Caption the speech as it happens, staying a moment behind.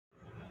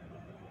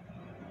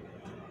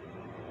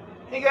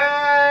Hey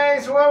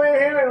guys, welcome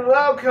here and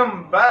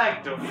welcome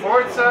back to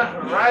Forza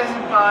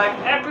Horizon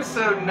 5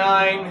 Episode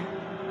 9.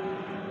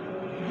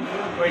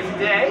 Where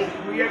today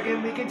we are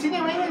going to be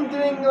continuing and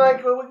doing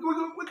like, we're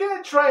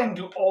going to try and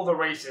do all the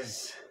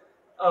races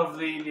of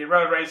the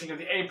road racing of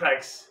the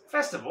Apex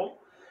Festival.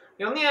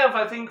 We only have,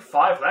 I think,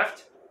 5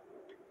 left.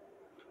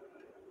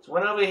 There's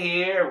one over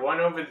here,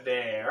 one over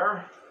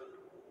there.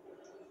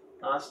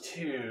 That's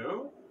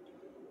 2.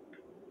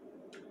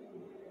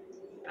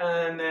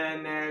 And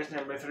then there's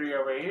number 3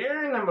 over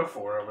here, number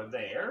 4 over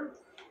there,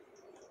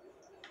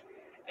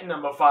 and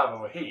number 5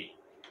 over here.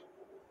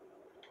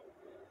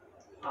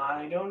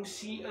 I don't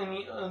see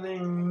any other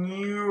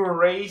new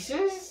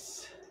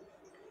races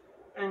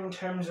in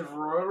terms of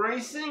road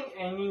racing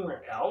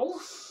anywhere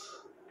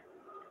else.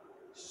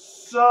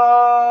 So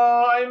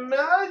I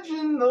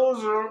imagine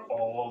those are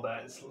all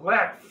that's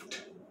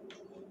left.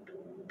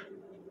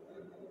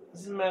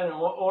 Doesn't matter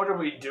what order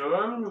we do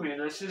them,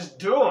 let's just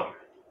do them.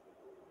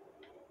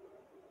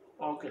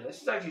 Okay,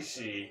 let's actually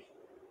see.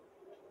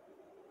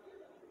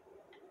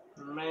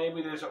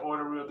 Maybe there's an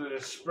order we'll do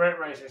the sprint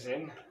races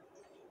in.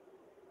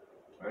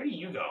 Where do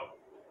you go?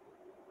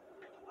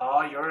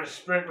 Oh, you're a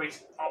sprint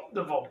race up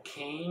the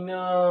volcano.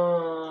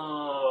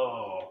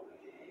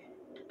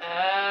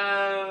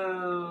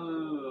 Oh,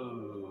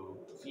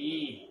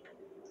 gee.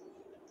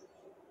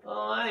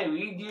 Alright,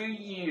 we do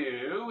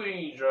you.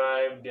 We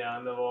drive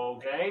down the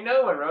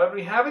volcano, a road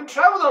we haven't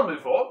traveled on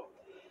before.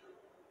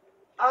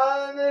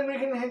 And then we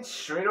can head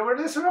straight over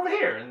to this one over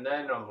here, and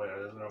then all the way to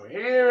this one over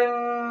here,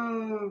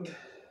 and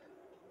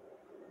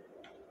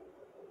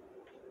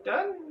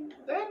done.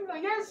 Then I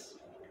guess.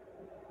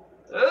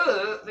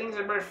 Things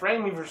are very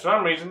framey for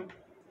some reason.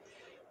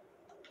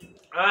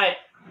 All right,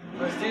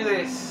 let's do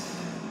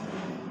this.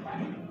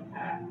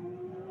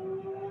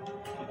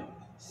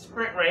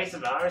 Sprint race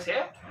of ours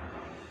here.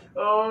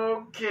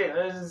 Okay,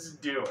 let's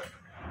do it.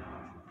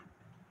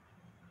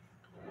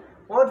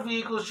 What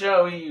vehicle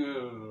shall we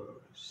use?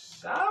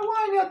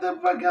 Why not the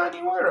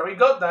Pagani Huayra? We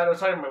got that. I was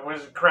talking about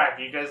was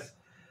cracky because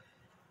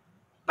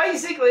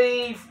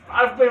basically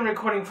I've been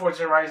recording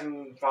Forza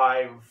Horizon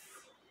 5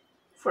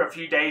 for a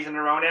few days in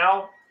a row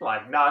now,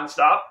 like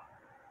non-stop.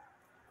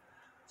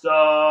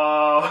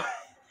 So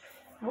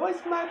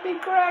voice might be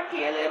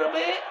cracky a little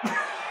bit.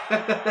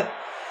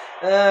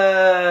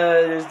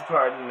 Just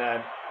pardon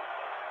that.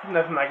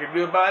 Nothing I can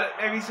do about it.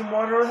 Maybe some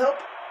water will help.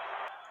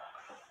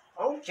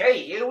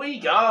 Okay, here we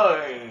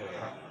go.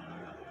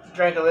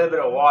 Drank a little bit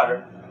of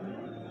water.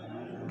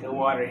 Good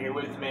water here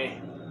with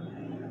me.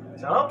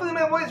 So hopefully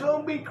my voice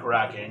won't be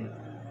cracking.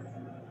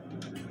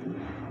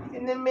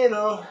 In the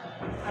middle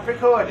of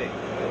recording.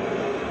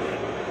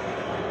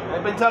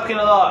 I've been talking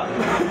a lot.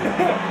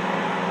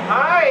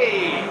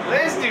 Hi,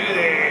 let's do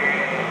this.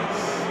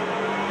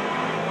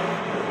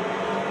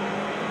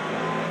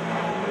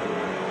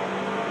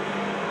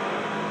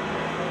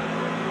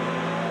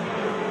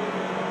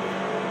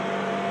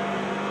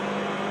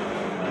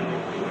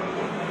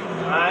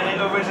 Alright,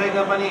 overtake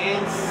up on the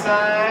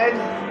inside.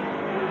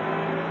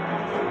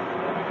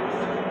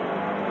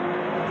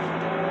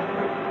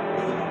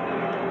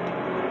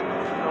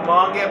 Come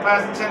on, get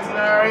past the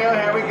Centenario.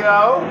 Here we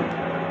go.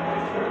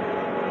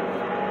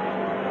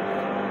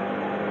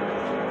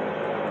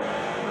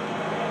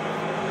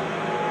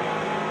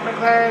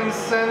 McLaren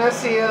Senna,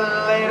 see you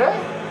later.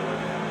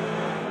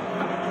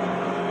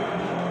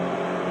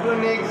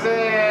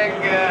 Koenigsegg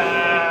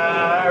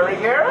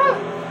Regera?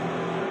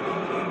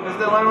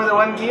 The one with the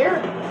 1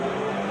 gear?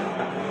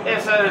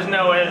 If so, there's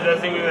no way that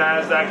the thing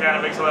has that kind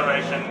of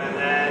acceleration, and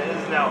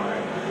there's no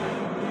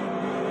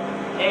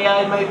way.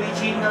 AI might be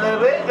cheating a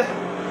little bit.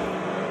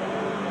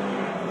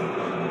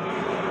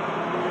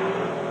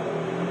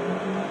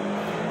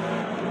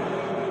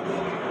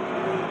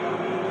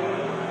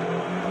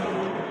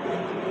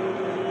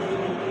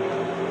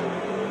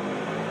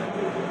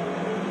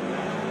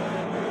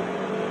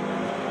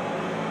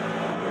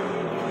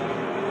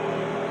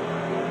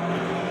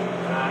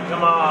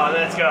 Come on,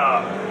 let's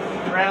go.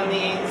 Around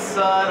the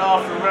inside,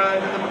 off the road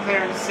to the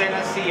McLaren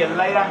Senna. See you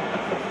later.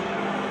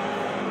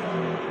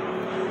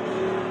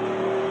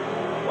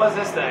 What's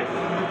this thing?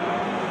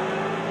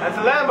 That's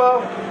a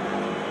Lambo.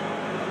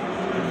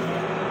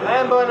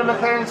 Lambo and a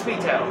McLaren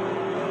Speedtail.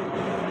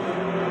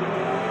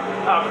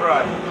 Oh,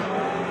 crud.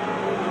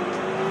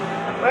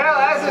 Well,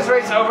 as this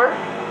race over.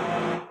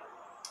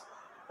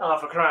 Oh,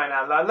 for crying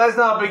out loud. Let's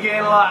not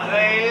begin like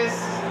this.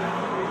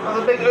 That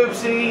was a big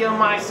oopsie on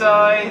my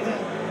side.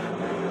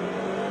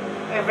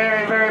 A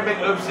very, very big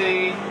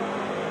oopsie.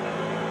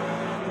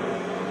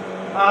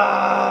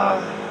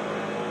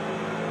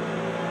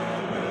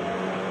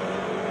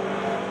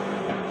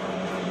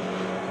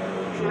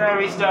 Should I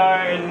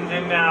restart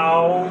and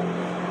now?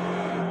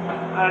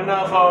 I don't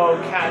know if I'll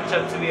catch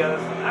up to the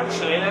others.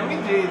 Actually, let me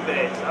do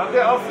this.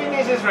 I'll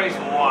finish this race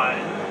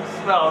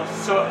once. Well,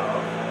 sort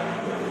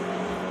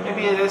of.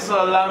 Maybe this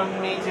will allow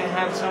me to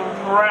have some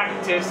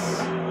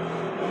practice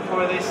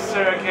for this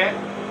circuit.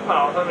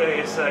 Well, not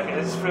really a circuit,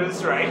 it's for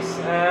this race,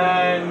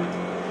 and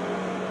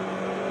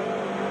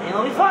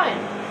it'll be fine.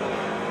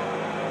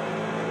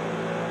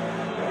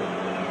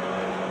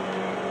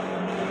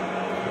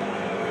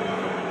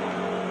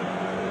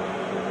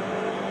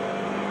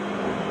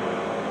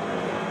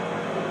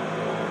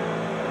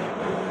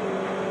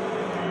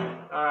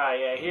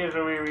 here's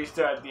where we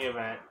restart the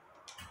event.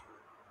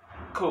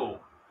 Cool.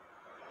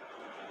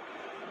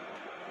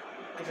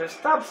 Because it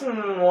stops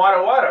in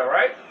water,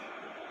 right?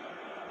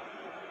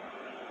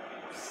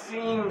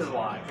 Seems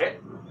like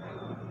it.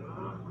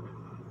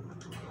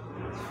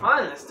 It's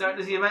fine, let's start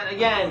this event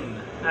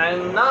again.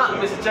 And not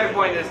miss a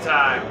checkpoint this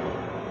time.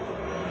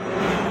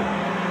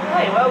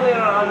 Hey, well, we're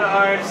on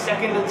our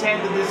second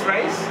attempt at this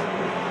race.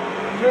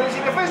 If you're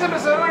watching the first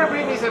episode or a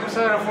previous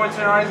episode of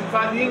Forza Horizon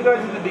 5, you can go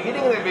to the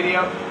beginning of the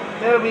video.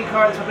 There will be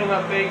cards popping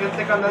up there. You can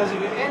click on those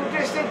if you're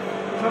interested.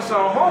 There's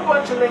also a whole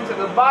bunch of links at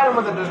the bottom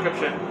of the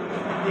description.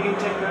 You can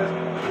check those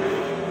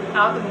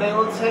out and they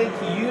will take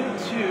you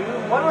to...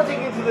 One will take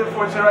you to the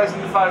Forza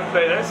Horizon 5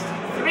 playlist.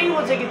 3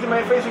 will take you to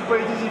my Facebook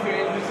pages if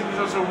you're interested.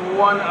 There's also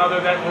one other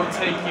that will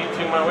take you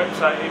to my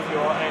website if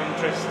you're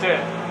interested.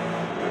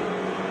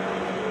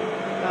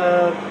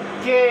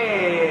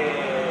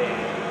 Okay.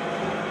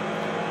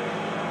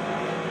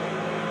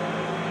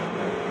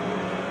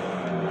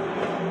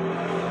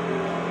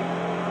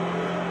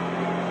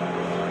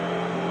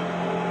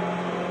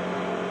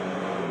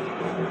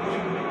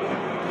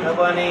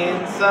 Nobody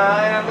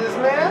inside of this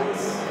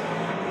man's.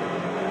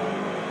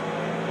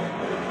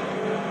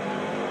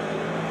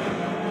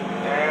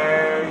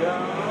 There we go.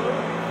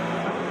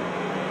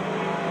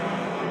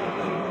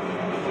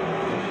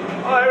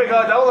 Oh, there we go.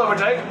 Double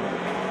overtake.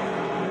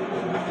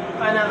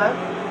 I know that.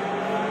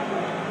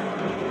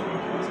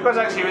 This car's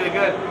actually really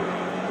good.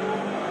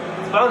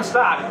 It's bone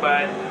stock,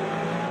 but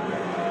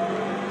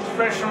it's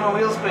fresh from a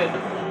wheel spin.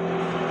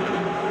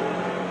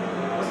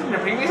 Was it in the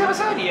previous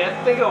episode? Yeah,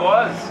 I think it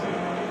was.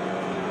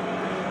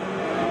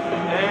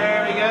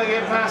 There we go,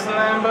 get past the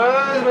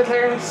Lambos,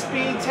 McLaren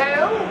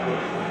Speedtail.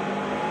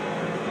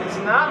 It's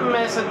not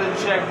messing the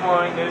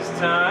checkpoint this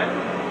time.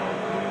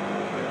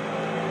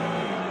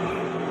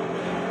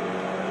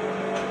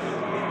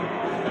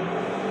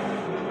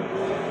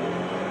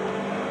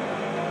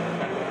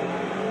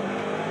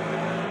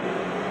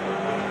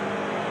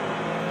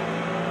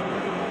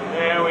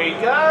 There we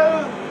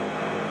go.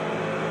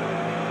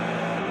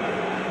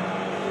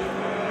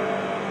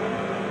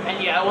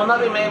 Yeah, I will not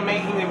be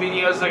making the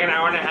videos like an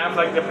hour and a half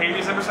like the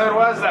previous episode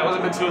was. That was a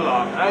bit too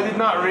long. I did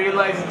not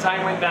realize the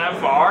time went that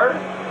far.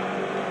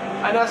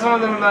 I know some of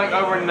them like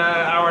over an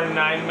hour and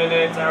 9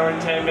 minutes, hour and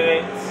 10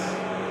 minutes.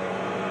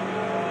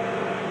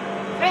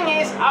 Thing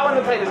is, I want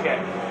to play this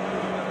game.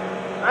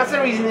 That's the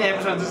reason the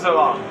episodes are so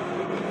long.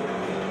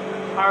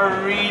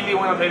 I really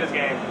want to play this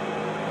game.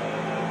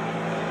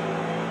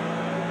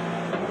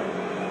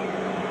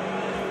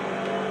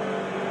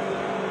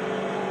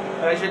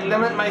 But I should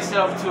limit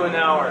myself to an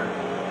hour.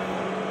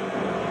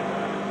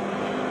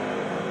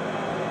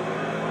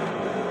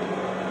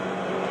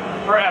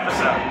 Per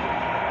episode.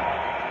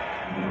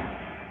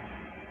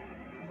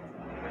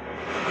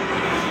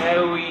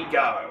 There we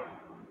go.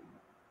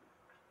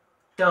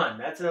 Done.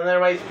 That's another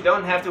race we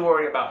don't have to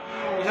worry about.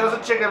 You should also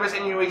check if there's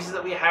any races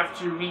that we have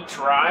to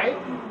retry.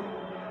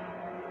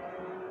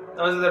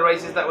 Those are the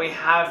races that we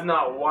have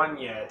not won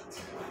yet.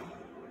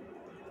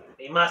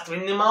 We must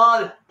win them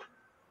all.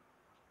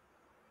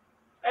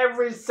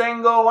 Every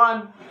single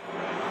one.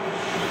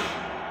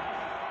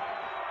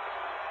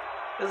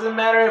 Doesn't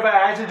matter if I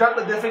actually drop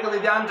the difficulty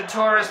down to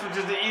Tourist, which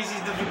is the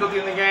easiest difficulty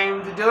in the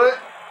game to do it.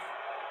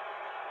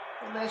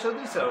 And I shall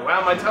do so.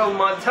 Wow, my total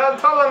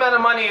amount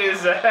of money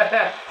is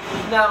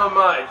not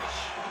much.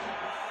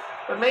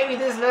 But maybe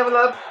this level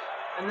up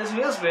and this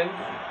wheel spin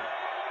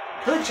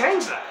could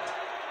change that.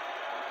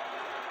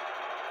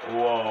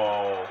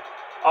 Whoa.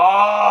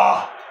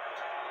 Oh!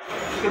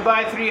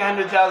 Goodbye,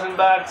 300,000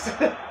 bucks.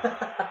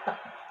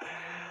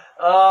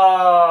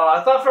 Oh,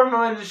 I thought for a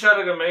moment it showed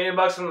like $1 million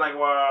bucks. I'm like,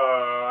 whoa,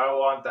 I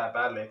want that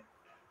badly.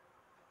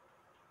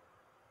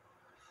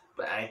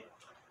 But hey,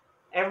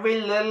 every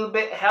little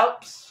bit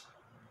helps.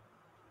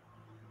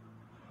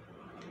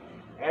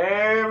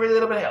 Every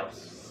little bit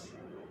helps.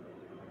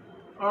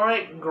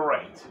 Alright,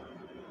 great.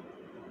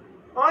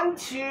 On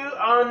to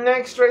our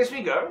next race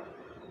we go.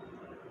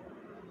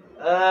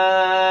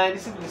 I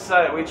just have to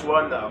decide which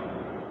one though.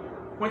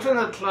 Which one's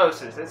the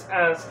closest? Let's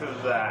answer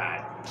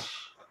that.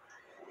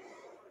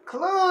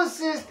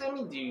 Closest, let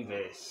me do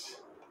this.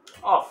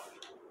 Off.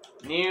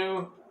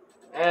 New.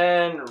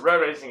 And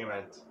road racing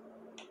event.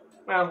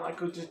 Well, I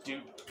could just do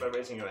road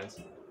racing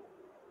events.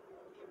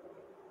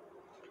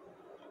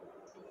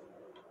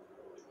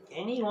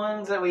 Any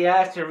ones that we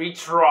have to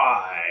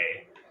retry.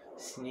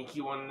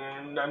 Sneaky one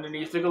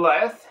underneath the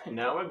Goliath.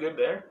 No, we're good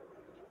there.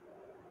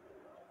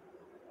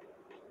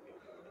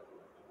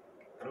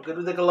 I'm good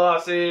with the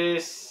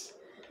Colossus.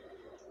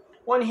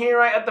 One here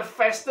right at the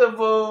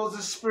festival,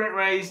 the sprint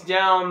race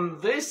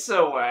down this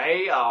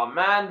away. Oh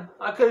man,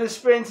 I could have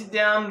sprinted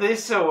down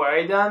this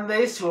away, done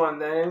this one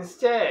then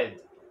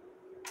instead.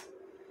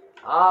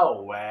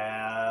 Oh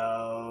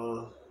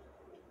well.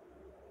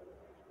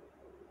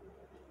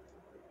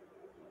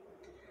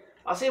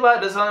 I'll see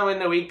about this one when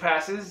the week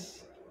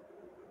passes.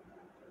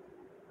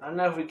 I don't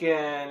know if we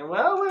can,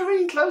 well, we're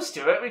really close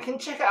to it. We can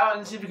check it out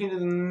and see if we can do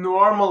the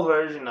normal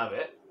version of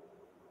it.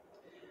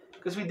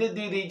 Because we did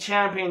do the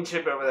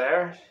championship over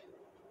there.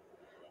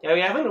 Yeah,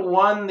 we haven't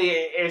won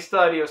the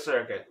Estadio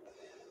Circuit.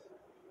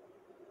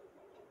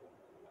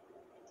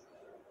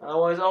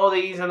 Otherwise, all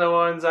these are the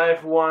ones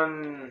I've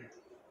won.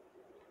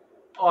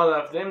 All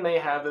of them, they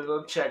have the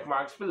little check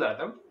marks below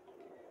them.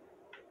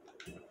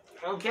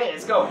 Okay,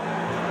 let's go.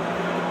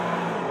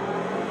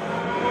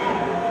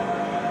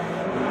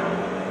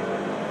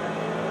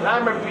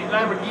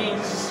 Lamborghini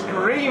just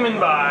screaming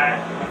by.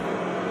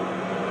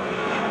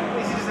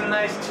 This is a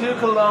nice 2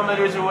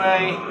 kilometers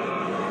away.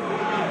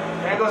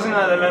 There goes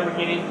another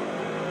Lamborghini.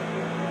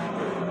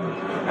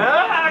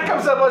 Ah,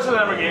 comes a bunch of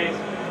Lamborghinis.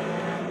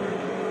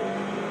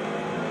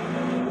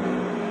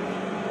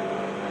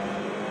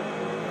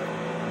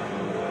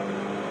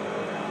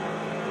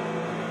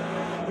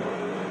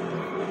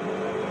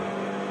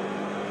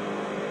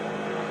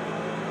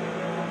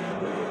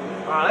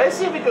 Let's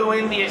see if we can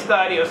win the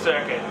Estadio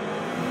Circuit,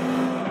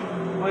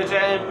 which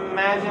I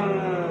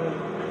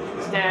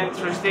imagine stands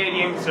for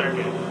Stadium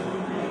Circuit.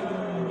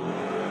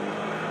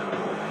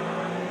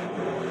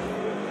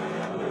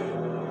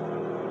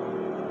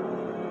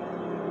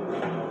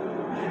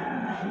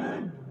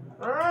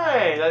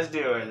 Alright, let's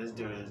do it, let's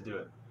do it, let's do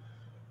it.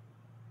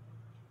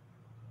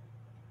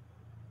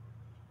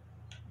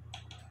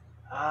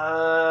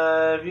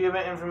 View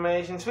event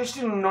information, switch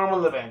to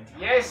normal event.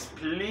 Yes,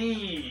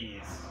 please.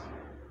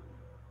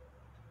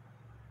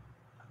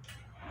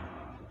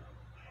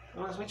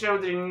 We'll switch over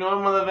to the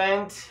normal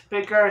event.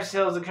 Pick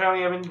ourselves a car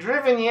we haven't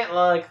driven yet,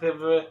 like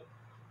the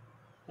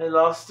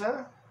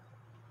Veloster.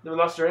 The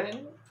Veloster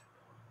in.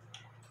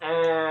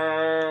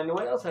 And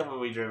what else haven't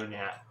we driven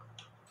yet?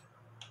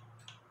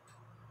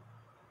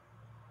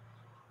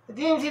 The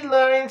DMT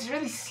Lawrence is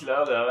really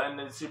slow though, and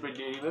the Super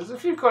Duty. There's a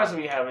few cars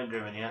we haven't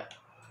driven yet.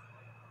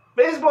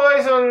 These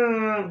boys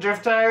on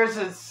drift tires,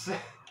 it's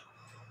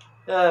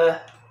very,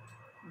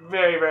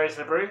 very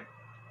slippery.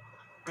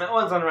 That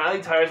one's on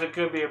rally tires, it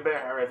could be a bit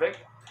horrific.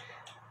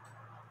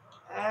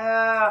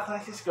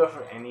 Let's just go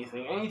for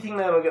anything. Anything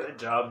that'll get the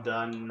job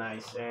done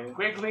nice and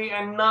quickly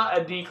and not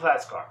a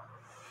D-class car.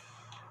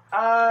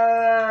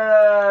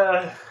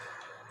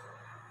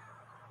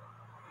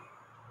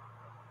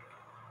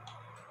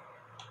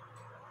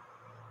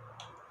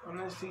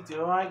 Honestly,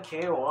 do I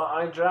care what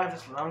I drive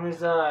as long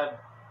as I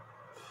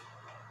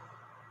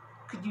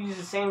could use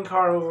the same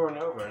car over and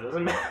over? It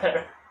doesn't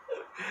matter.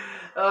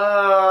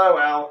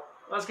 Well.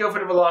 Let's go for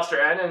the Veloster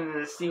N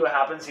and see what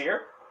happens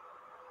here.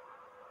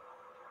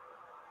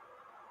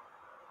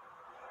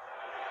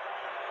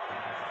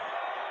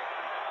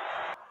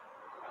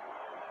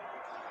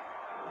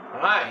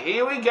 Alright,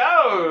 here we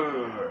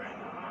go!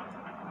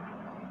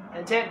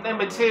 Attempt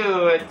number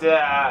 2 at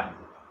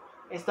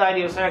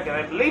Estadio Circuit.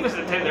 I believe it's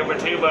attempt number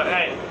 2, but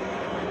hey,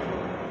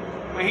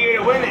 we're here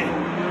to win it.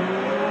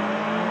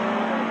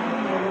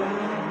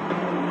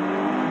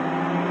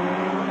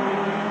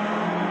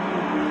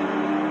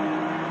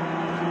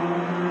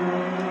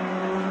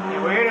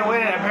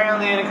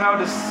 Apparently in a car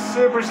with a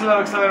super slow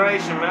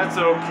acceleration, but that's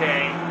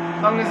okay.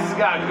 As long as it's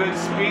got good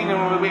speed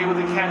and we'll be able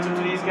to catch up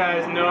to these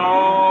guys,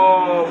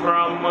 no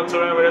problem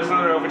whatsoever. There's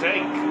another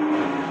overtake.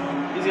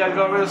 These guys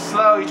go real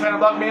slow. You're trying to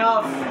block me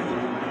off.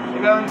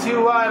 You're going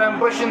too wide. I'm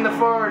pushing the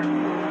forward.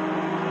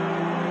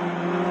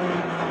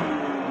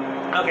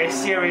 Okay,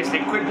 seriously,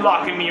 quit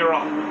blocking me or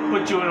I'll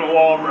put you in a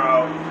wall,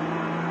 bro.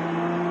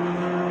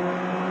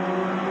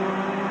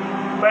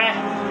 Bruh,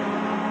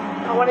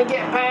 I want to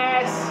get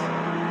past.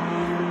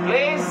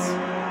 Please?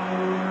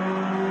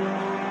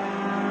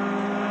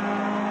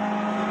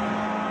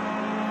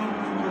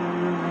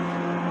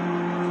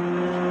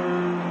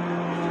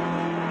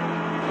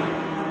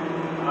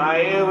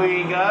 Here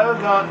we go.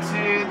 Got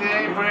to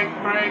the brake.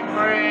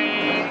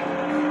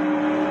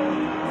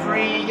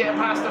 Free, get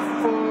past the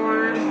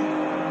Ford.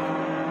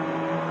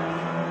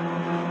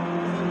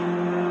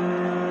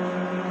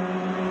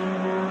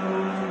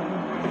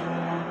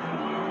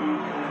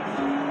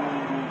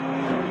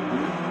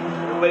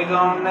 Everybody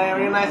going there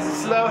real nice and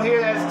slow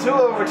here. That's 2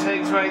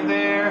 overtakes right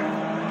there.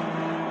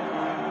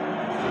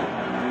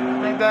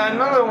 I think there's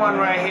another one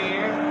right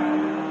here.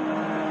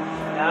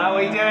 How are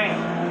we doing?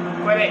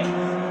 Quit it.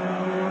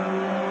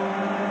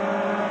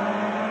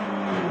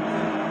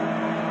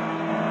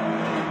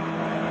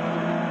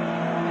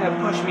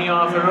 Push me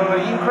off the road. Are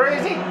you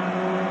crazy?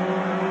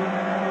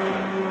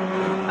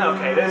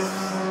 Okay, this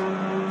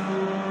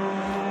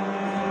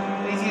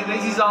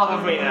is off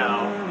of me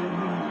now.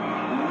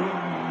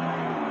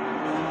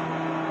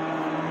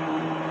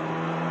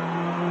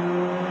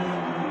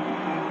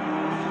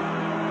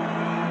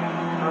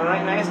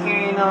 Alright, nice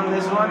gain on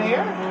this one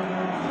here.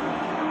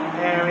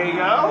 There we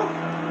go.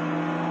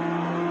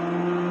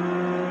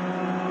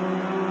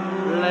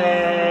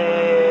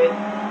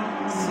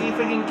 Let's see if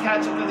we can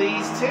catch up to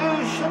these two.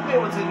 Should be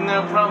able to,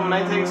 no problem.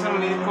 I take some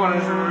of these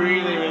corners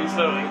really, really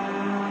slowly.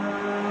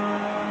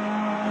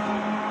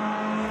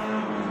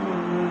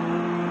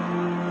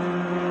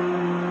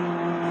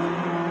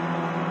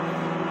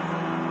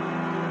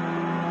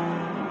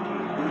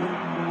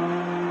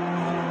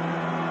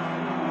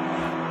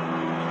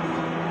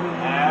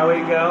 There we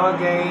go, we're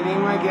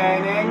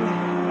gaining.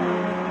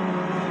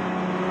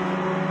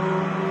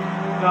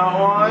 Got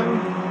one.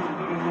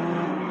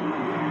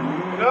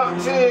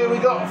 Got two. We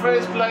got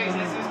first place.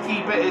 Let's just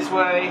keep it this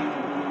way.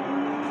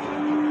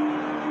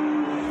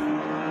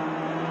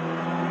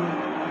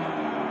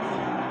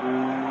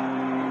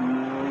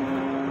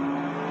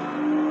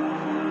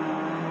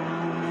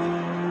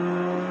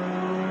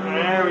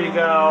 There we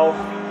go.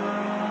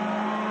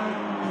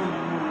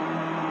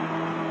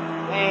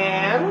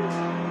 And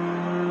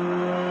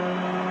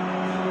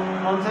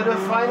onto the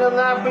final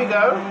lap we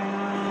go.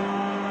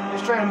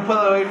 Let's try and pull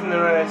away from the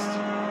rest.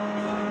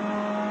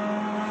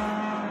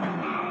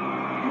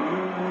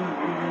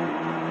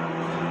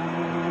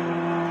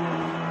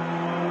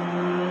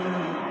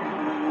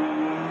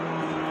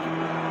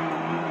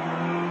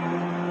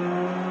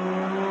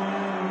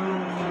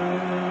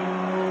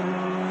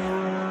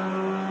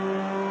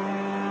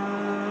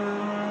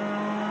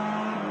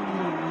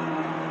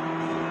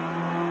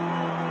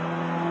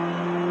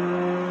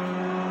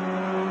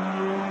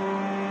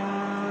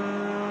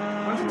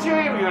 What's the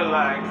interior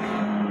like?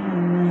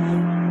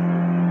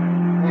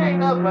 Hey,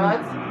 not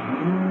bad.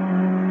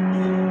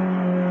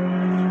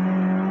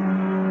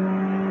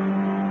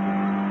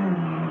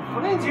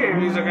 Well, the interior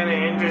views are kind of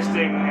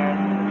interesting.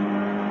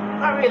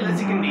 Not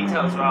realistic in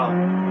detail as well.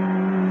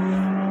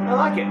 I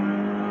like it.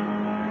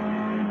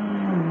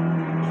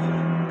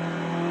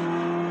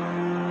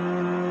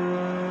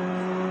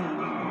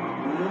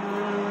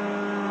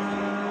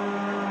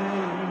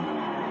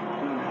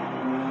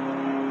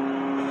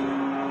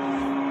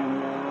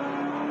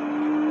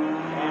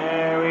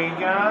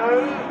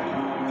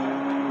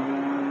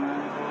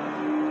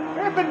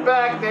 Bit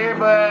back there,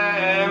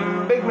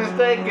 but big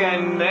mistake,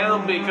 and they'll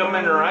be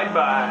coming right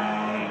by.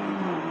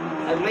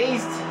 At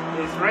least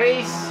this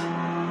race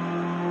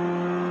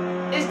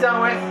is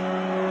done with.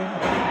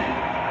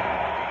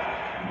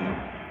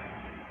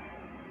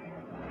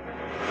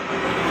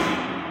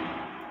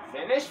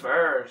 Finish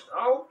first.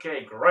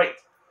 Okay, great.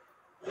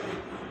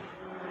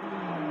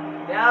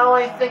 Now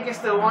I think it's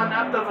the one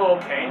up the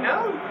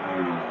volcano.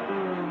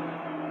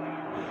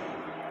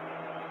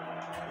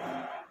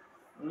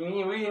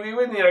 We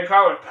would need a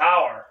car with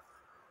power.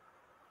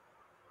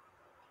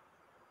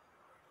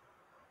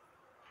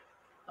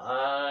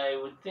 I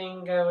would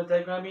think I would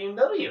take my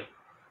BMW.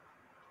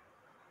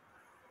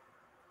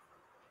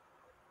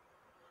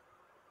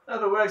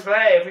 That works, but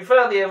hey, if we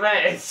fail the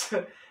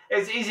event,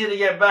 it's easy to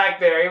get back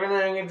there. Even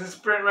though it's a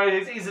sprint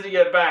race, it's easy to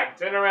get back.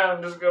 Turn around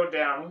and just go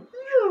down.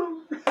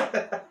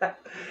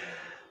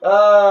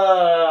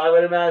 I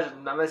would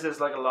imagine, unless there's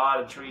like a lot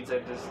of trees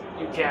that just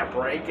you can't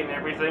break and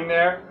everything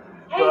there.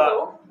 Hey,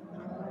 Paul.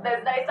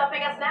 There's no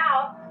stopping us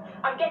now.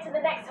 I'm getting the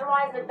next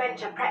Horizon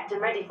adventure prepped and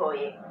ready for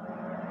you.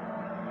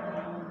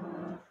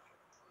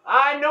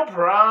 No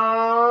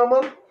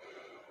problem.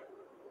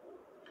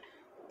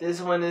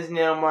 This one is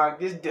now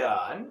marked as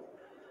done.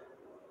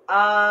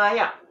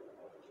 Yeah.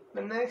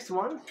 The next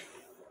one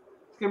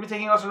is going to be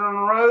taking us on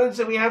roads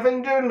that we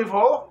haven't done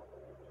before.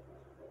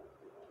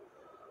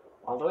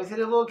 All the way to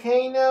the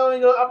volcano, we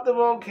go up the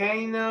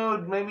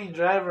volcano, maybe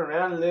drive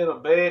around a little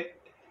bit.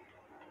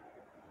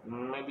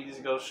 Maybe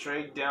just go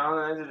straight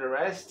down into the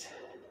rest.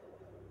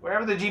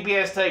 Wherever the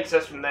GPS takes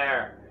us from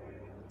there.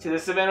 To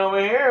this event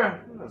over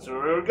here. That's where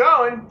we're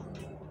going.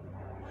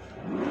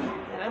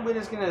 And we're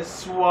just going to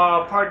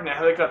swap, pardon the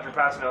helicopter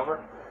passing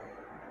over.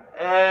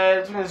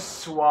 It's going to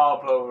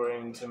swap over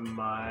into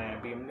my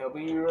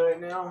BMW right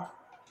now.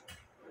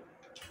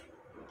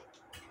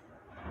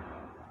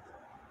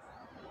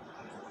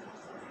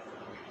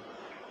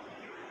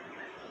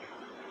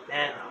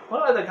 And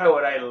what other car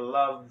would I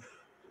love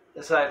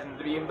aside from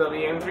the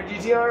BMW and for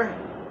GTR?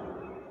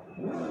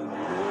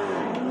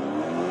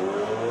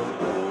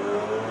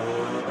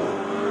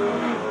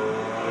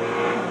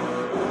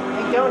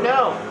 I don't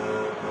know.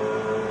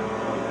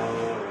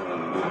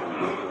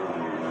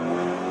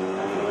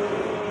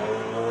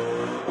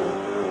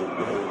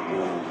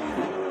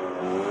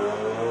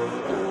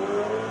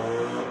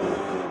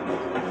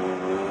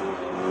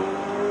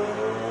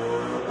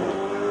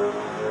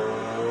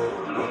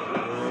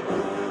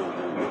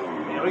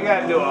 We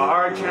gotta do a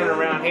hard turn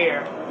around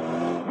here.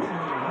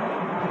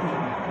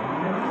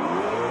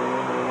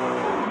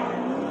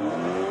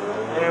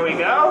 There we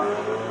go.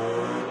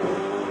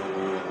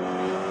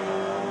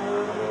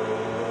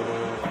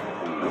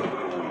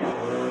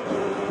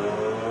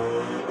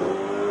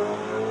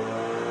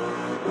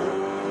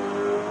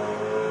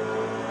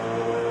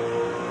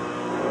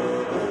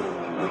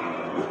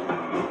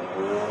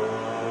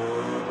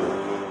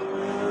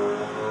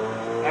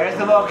 There's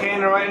the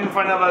volcano right in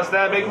front of us,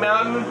 that big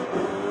mountain.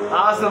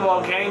 That's the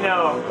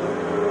volcano.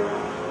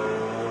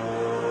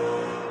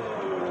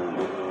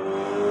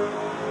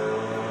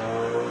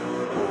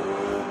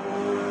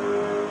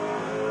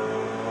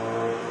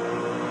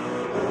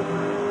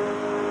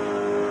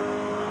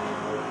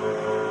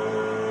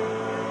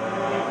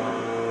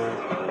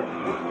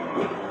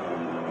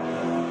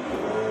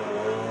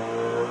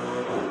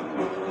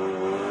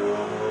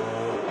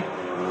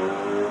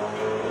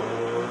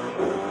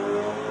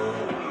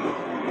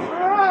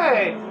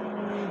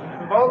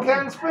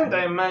 Volcan Sprint,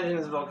 I imagine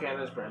it's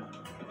Volcan Sprint.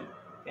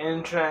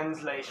 in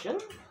translation.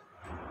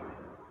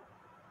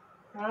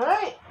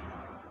 Alright.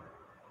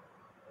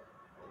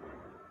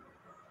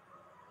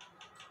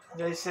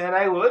 As I said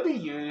I would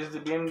use the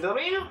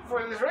BMW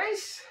for this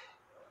race.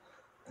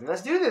 And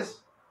let's do this.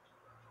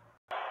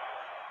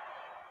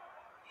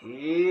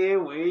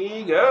 Here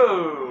we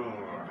go.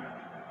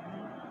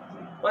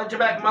 Bunch of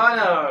back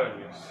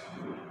monos.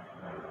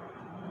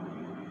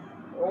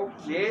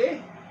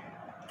 Okay.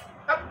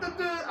 Up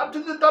to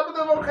the top of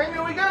the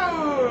volcano we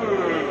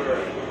go.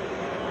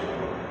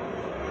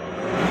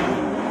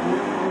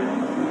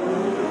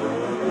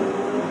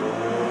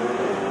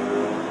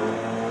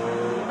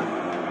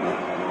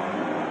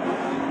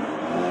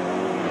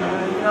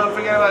 Don't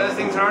forget about this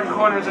thing's hard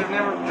corners. I've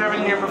never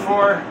driven here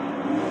before.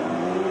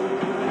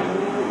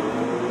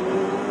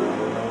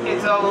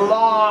 It's a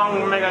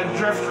long mega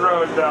drift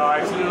road though.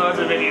 I've seen lots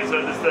of videos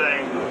of this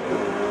thing.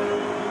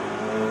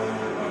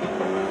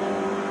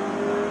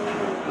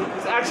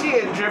 There's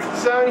actually a drift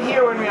zone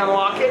here when we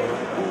unlock it.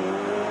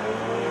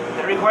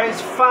 It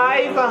requires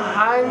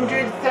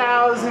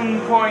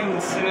 500,000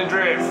 points in a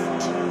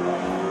drift.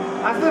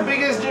 That's the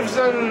biggest drift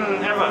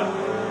zone ever.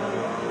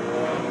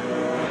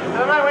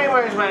 Out of my way,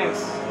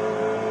 Marshbanks.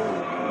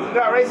 We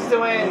got races to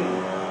win.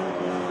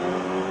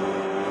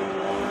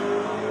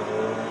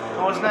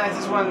 Oh, it's nice.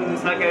 This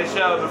one's not going to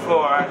show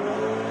before.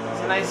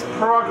 It's a nice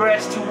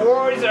progress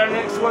towards our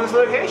next one's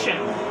location.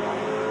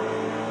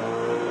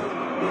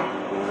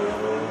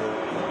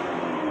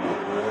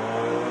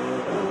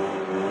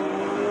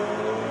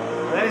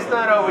 Then it's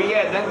not over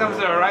yet. Then comes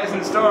the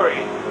Horizon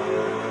story.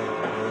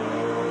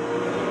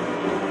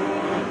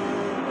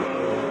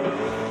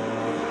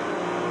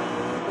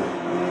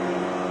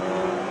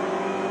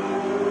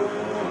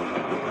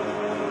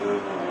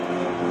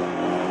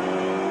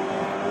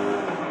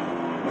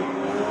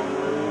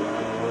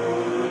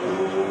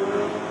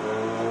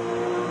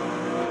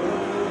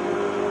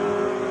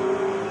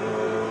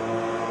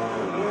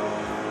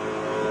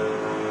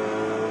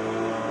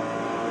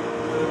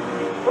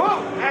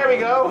 There we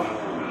go.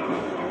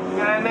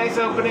 Got a nice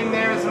opening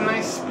there with some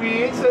nice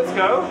speeds. Let's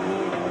go.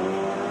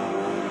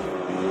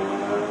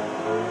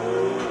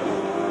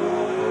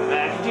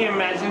 Could you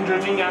imagine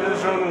drifting down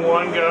this road in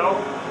one go?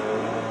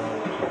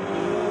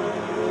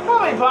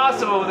 Probably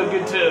possible with a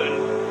good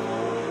tune.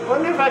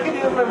 Wonder if I could do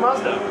it with my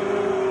Mazda.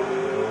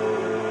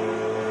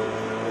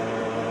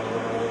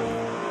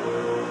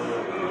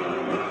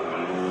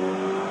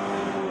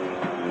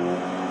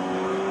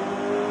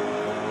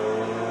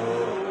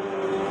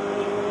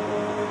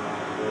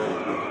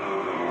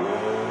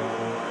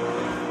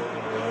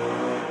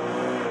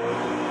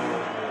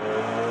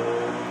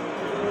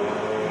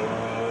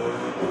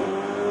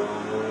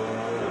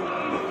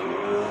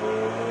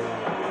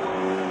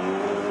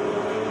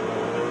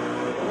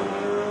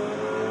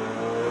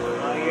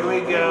 Here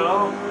we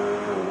go.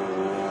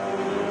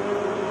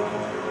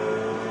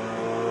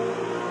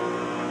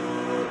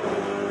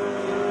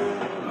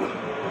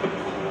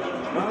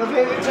 Well,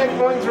 okay, the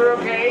checkpoints were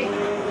okay.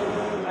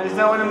 I just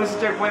don't want to miss a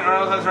checkpoint or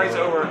else this race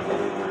over.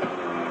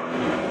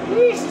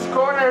 Jesus,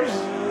 corners!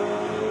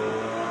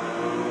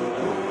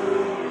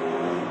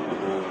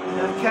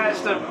 I've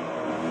catched up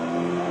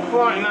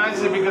quite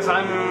nicely because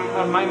I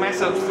might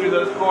mess up through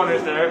those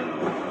corners there.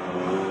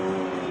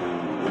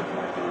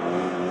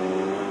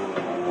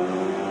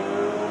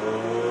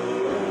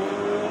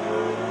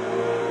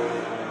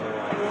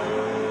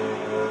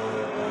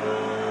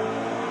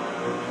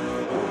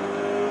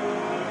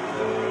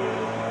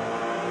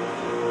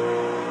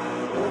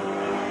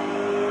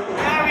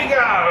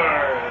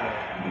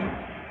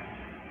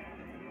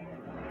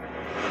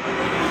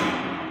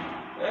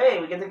 Hey,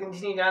 we get to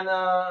continue down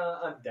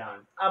up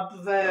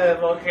the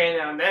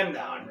volcano and then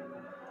down.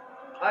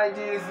 I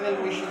do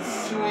think we should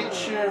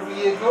switch our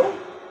vehicle.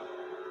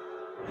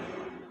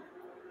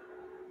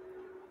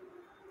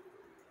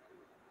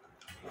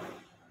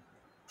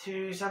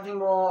 To something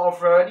more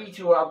off-roady,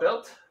 to our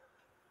built.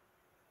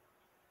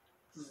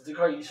 This is the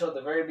car you saw at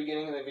the very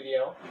beginning of the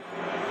video.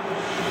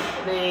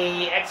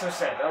 The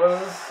Exocet. I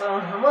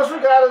almost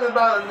forgot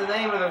about the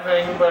name of the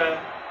thing, but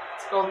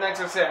it's called an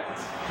Exocet.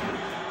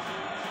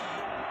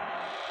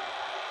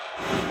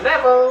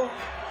 Level!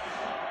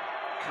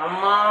 Come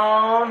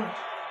on!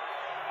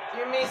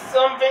 Give me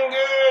something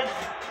good!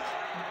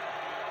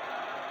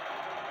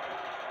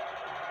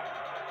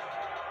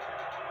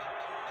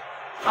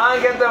 I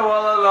get the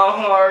Walla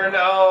horn.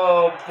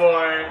 Oh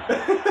boy.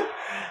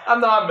 I'm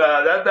not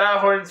mad. That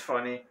horn's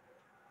funny.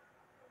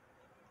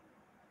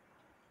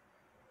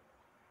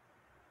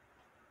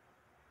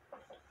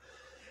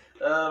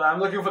 I'm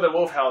looking for the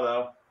wolf hell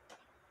though.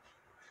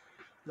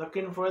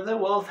 Looking for the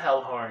wolf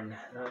hell horn.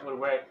 That would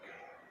work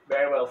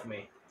very well for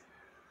me.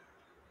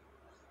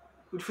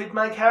 Would fit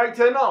my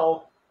character and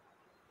all.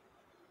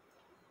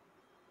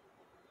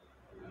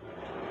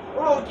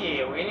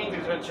 Okay, we need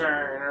to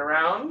turn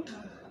around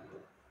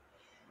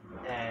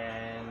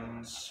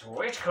and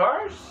switch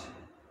cars.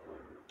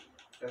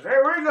 That's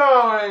where we're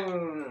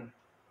going.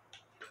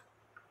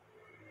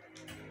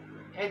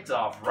 It's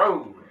off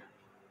road.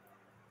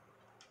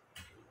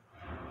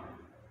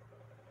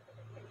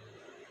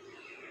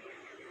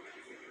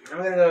 I'm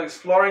gonna go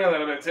exploring a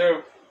little bit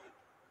too.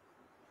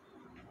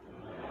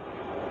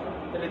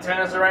 Did it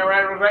turn us the right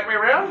way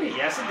around?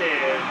 Yes, it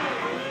did.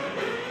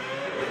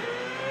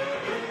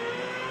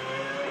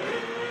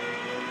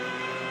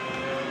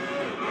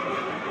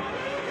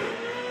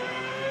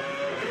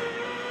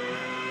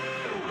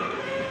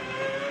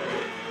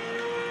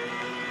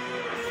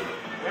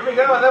 There we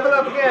go, level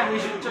up again. We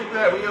should check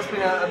that wheel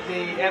spin out at the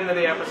end of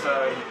the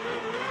episode.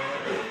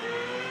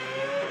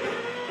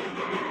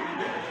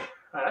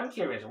 Alright, I'm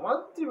curious.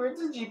 Where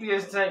does the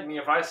GPS take me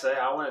if I say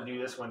I want to do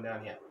this one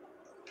down here?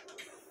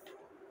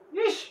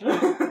 Yeesh!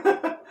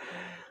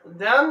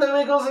 Down the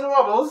wiggles and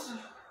wobbles.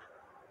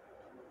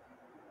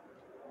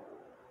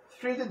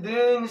 Through the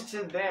dunes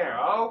to there.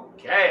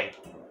 Okay.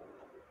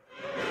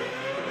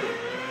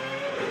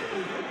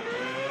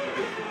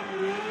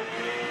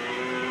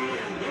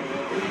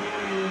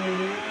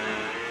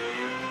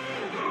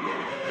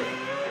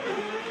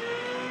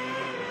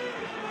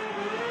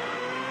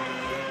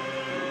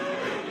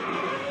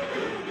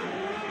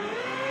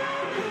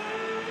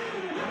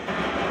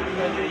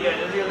 Yeah,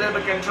 just a little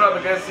bit of control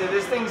because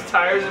this thing's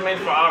tires are made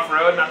for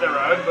off-road, not the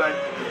road, but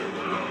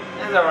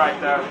it's alright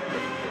though.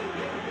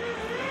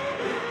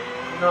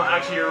 Not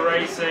actually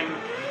racing.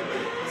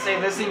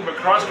 Say this thing for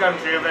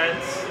cross-country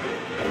events.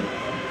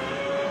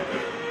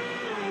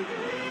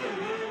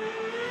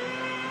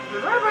 The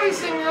road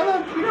racing,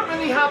 we don't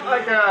really have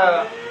like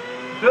a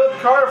built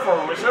car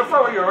for it. So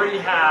far we already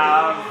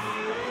have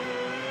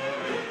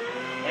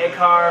a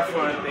car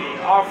for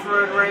the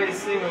off-road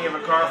racing, we have a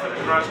car for the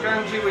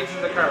cross-country, which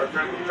is the car we're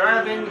currently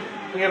driving.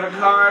 We have a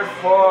car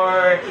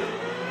for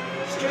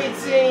street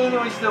scene,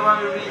 which is the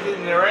one we did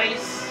in the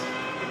race.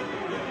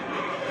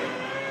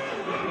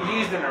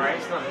 Used in the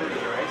race, not did in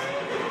the race.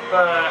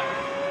 But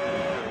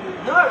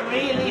not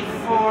really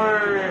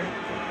for...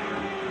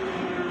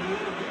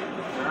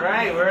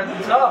 Alright, we're at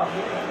the top.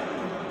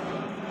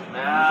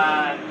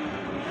 Man.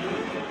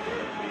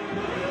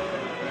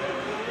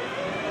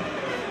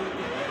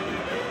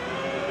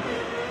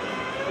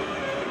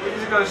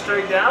 Go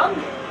straight down?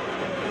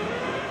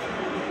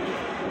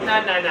 No.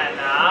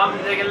 I'm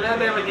taking a little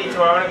bit of a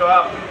detour. I want to go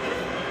up.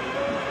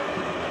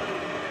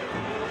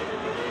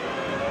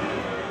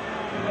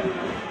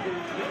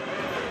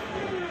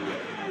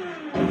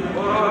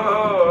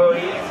 Whoa,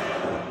 easy.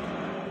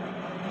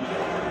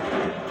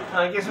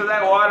 I guess where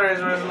that water is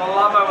where the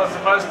lava was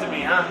supposed to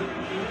be, huh?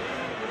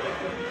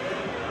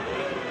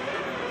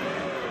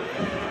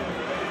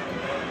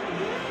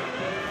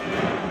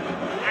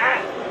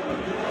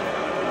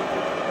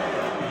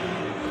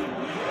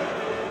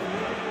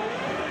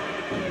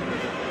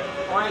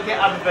 I want to get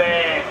up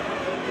there.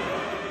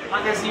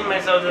 I can see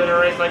myself doing a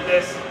race like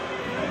this.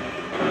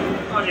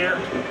 Oh dear.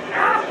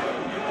 Ah!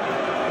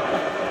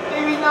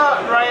 Maybe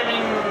not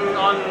driving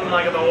on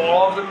like the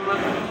wall of the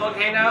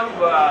volcano,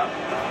 but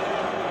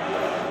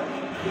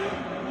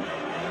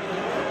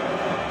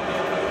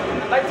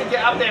I'd like to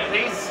get up there,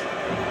 please.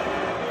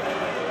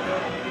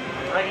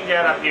 I can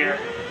get up here.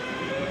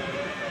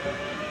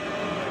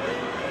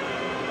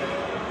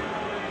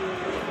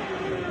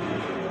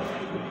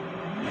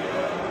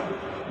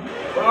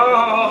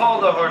 Oh,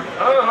 hold the horse.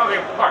 Oh,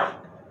 okay, park.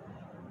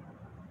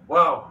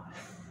 Whoa.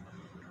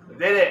 We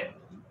did it.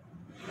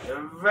 The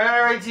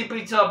very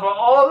tippy top of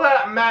all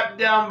that map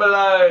down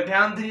below.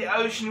 Down to the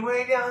ocean,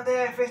 way down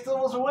there.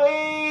 Festival's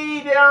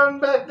way down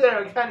back there.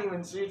 I can't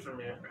even see it from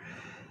here.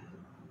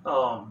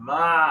 Oh,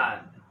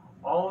 man.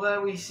 All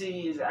that we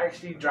see is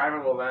actually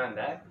drivable land,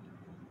 eh?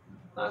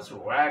 That's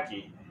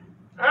wacky.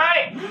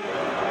 Alright.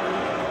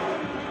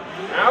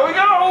 Now we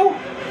go.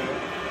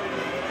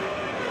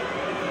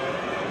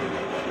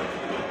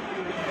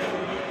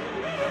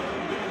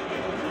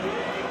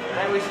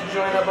 And we should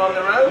join up on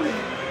the road.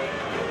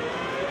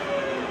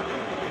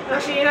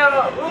 Actually, you know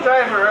what? We'll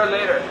drive a road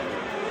later.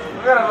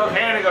 We got a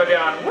volcano to go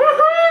down.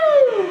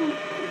 Woohoo!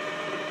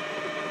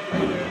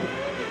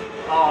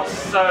 Oh,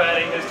 so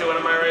adding this to one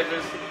of my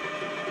races.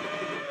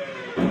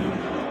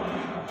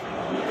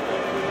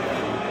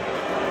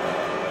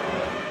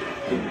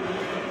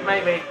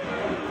 Maybe.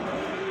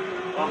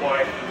 Oh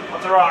boy.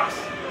 Lots of rocks.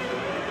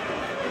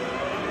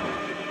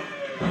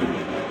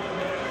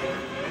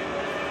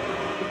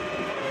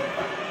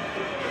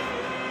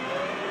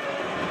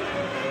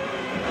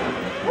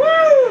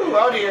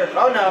 Oh dear,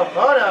 oh no,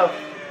 oh no.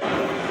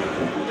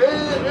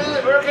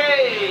 We're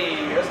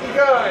okay, let's keep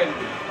going.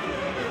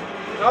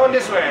 Going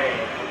this way.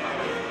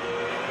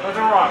 Those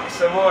are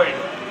rocks, avoid.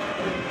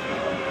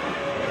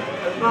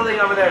 There's a building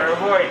over there,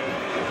 avoid.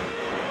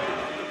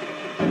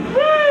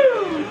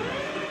 Woo!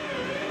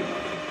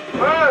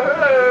 Whoa!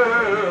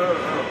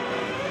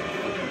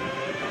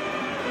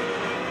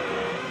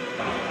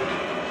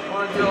 I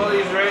want to do all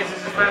these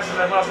races as fast as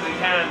I possibly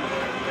can.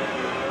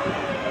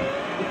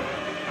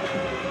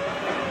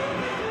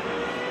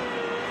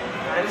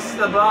 This is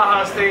the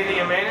Baja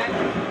Stadium, ain't it?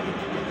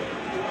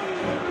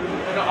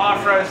 Like an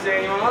off-road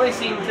stadium. I've only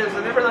seen clips.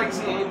 I've never like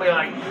seen anybody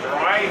like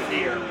drive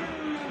here.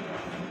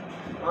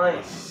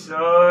 I'm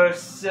so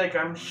sick.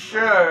 I'm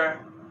sure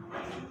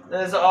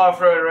there's an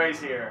off-road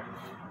race here.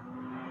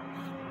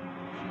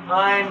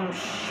 I'm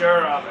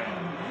sure of it.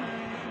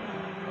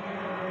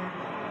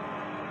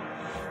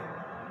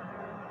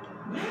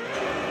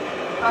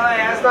 Alright,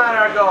 that's not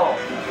our goal.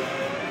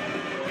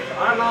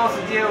 Our goal is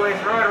to deal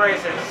with road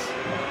racers.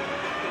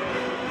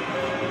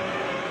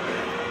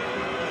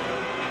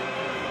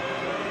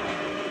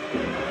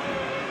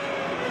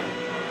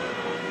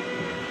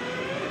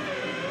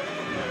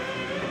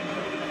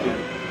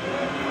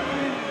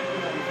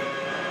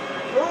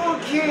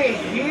 Okay,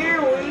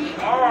 here we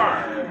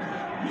are.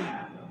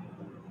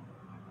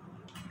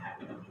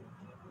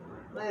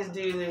 Let's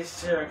do this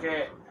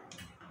circuit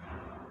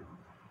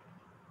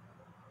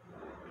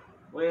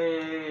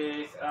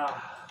with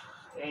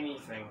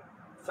anything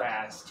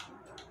fast.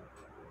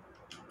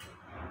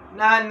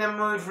 Not in the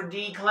mood for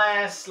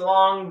D-class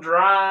long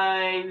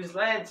drives.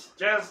 Let's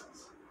just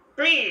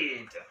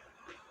speed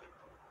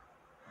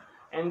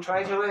and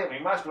try to win. We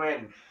must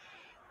win.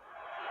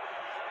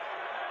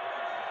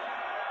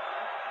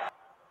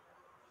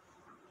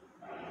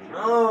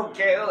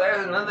 Okay, well,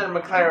 there's another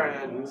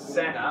McLaren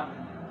Senna.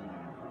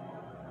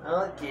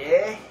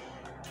 Okay,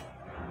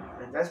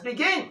 let's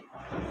begin.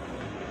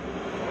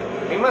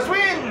 We must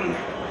win.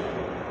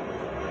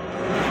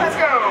 Let's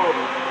go.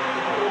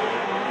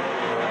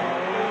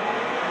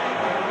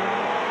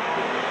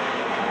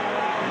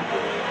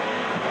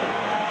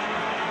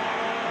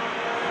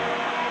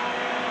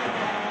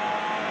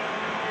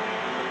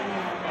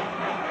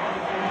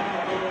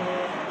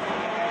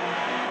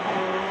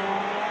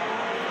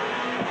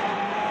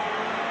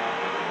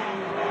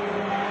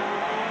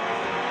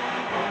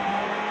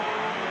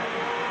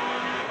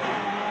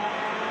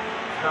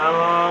 Come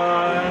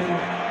on.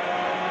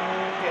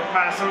 Get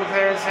past some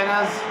McLaren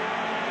Sennas.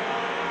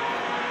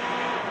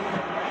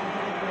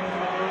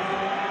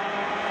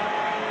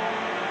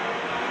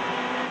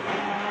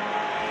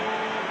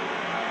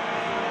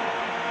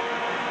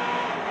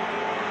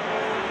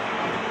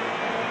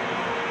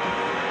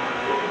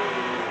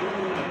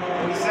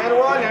 We sent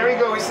one. There we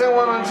go. We sent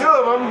one on two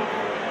of them.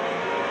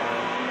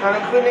 Got a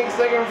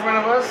Koenigsegg in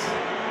front of us.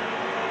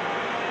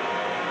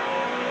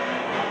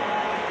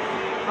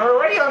 We're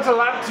already on to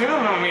lap 2,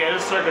 and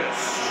this circuit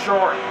is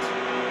short.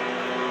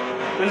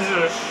 This is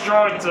a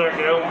short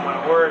circuit, oh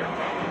my word.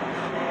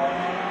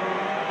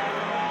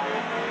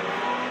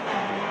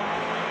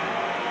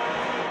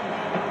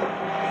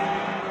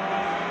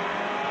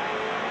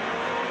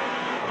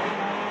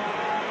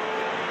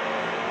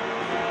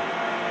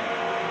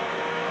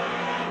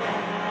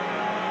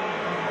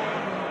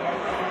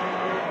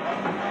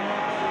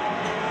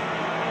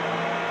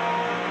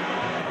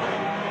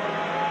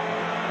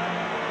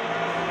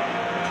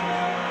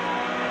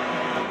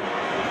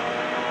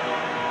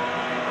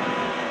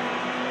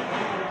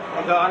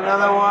 Got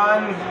another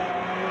one.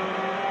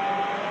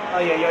 Oh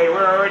yeah,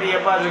 we're already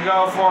about to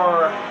go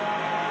for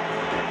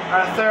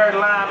our third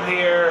lap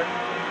here.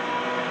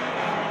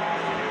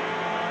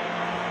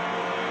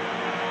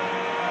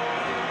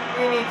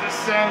 We need to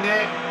send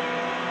it.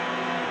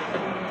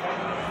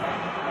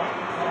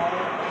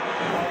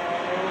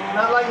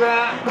 Not like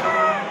that.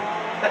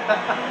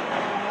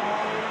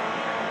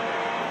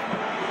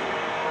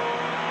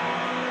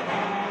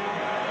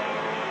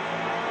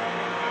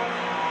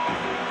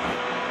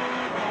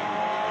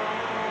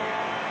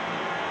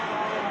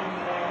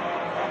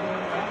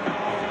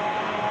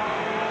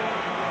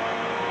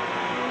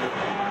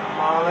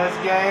 Let's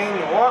gain.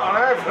 What on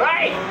earth?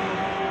 Hey!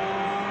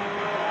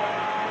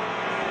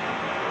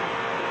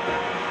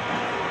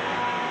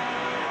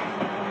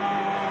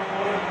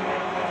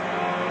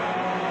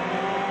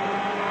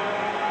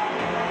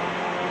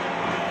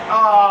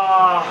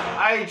 Oh,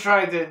 I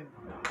tried to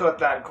cut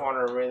that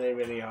corner really,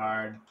 really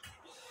hard.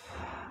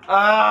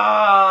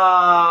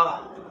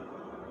 I've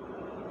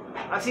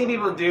seen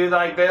people do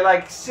they're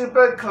like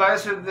super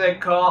close with their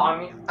car on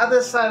the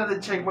other side of the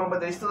checkpoint, but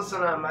they still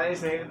somehow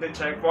manage to hit the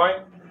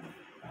checkpoint.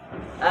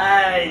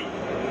 I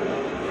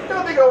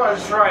don't think I want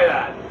to try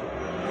that.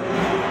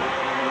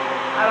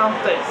 I don't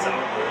think so.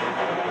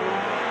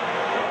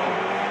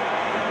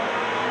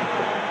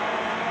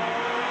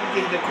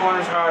 Get the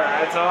corners harder.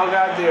 That's all I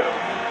gotta do.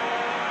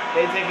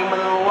 They take them a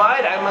little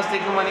wide. I must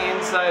take them on the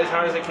inside as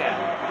hard as I can.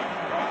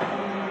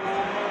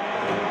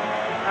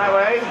 That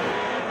way,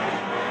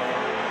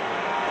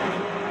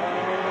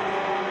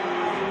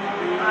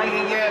 I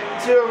can get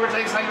 2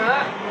 overtakes like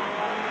that.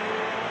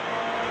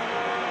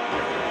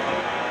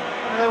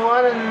 Another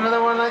one and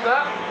another one like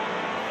that.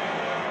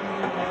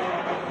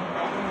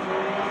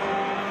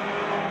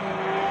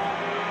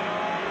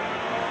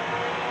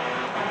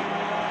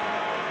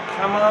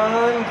 Come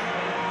on.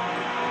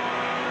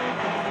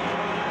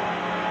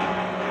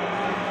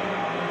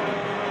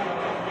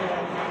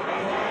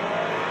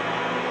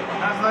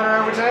 That's another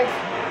overtake.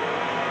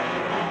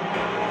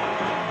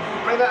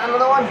 Make that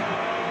another one.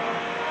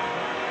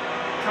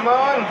 Come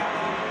on.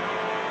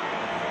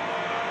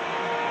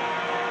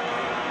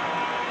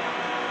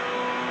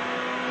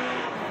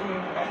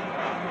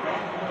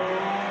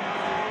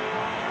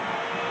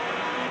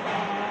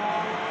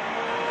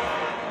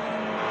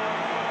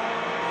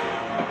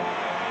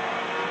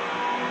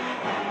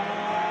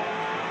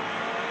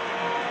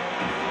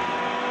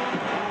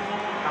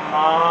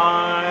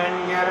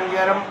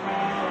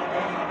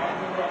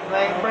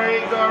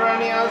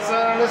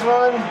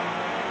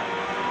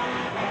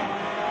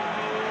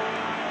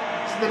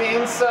 to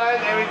the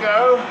inside. There we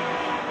go.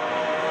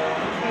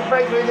 He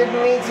braked where he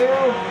didn't need to.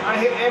 I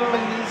hit him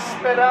and he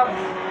sped up.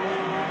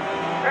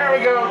 There we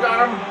go,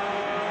 got him.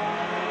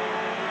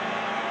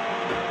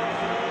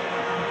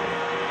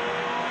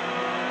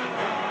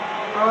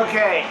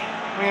 Okay,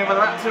 we have a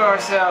lap to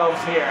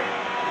ourselves here.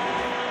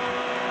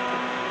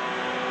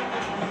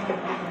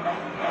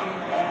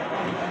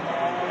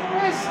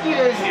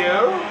 Excuse you.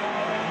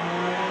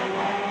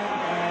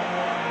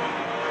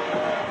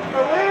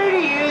 But where do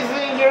you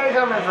think you're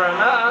coming from,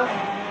 huh?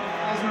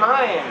 It's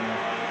mine.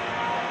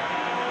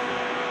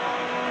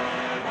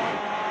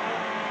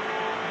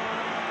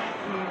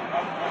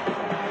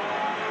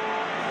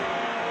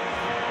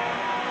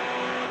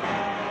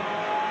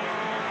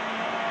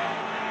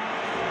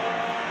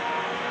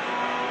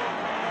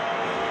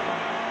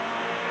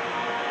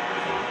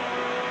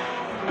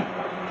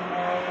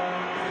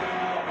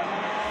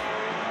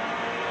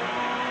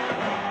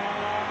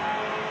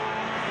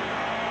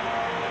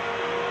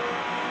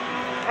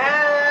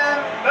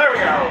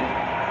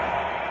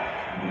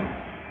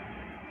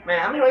 Man,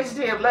 how many races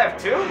do you have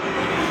left? 2?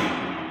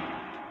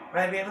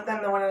 Right, we haven't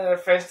done the one at the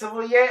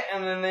festival yet,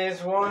 and then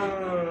there's one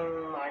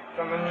like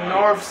on the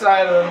north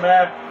side of the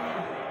map,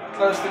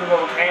 close to the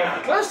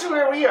volcano, close to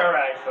where we are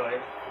actually.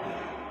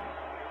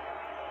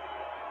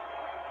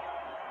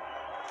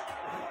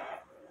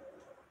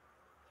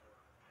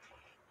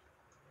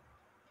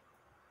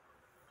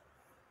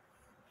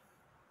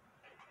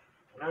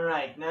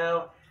 Alright,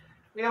 now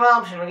we have an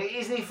option. We can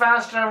easily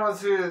fast travel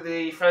to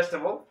the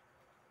festival.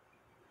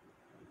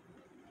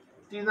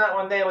 Do that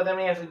one day, but then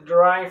we have to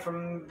drive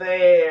from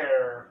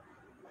there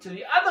to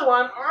the other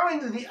one, or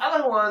into the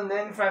other one,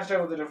 then fast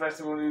travel to the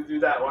festival and do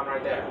that one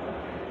right there.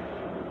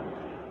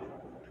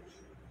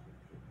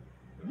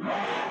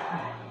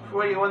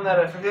 41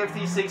 out of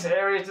 56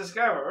 areas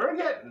discovered. We're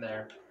getting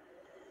there.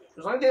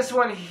 There's only this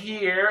one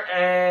here,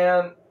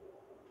 and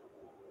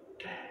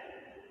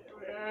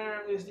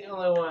where is the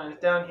only one?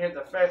 It's down here at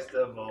the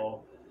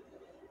festival.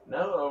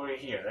 No, over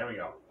here. There we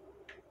go.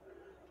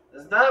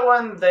 There's that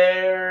one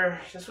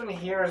there. This one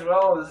here as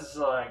well. This is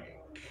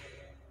like...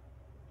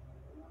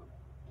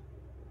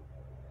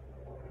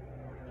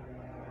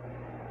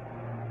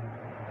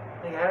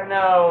 I don't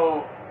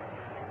know.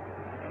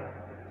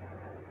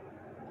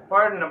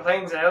 Pardon the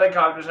planes and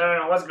helicopters. I don't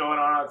know what's going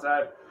on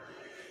outside.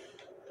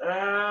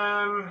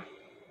 I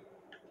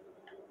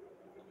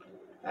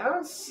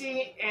don't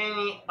see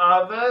any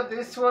other.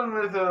 This one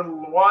with the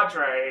watch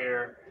right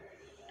here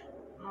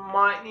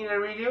might need a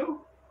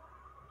redo.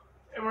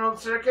 Emerald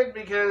Circuit,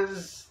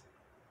 because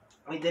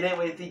we did it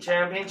with the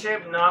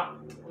championship,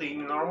 not the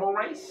normal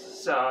race.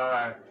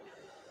 So,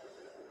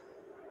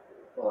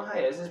 well,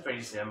 hey, this is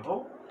pretty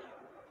simple.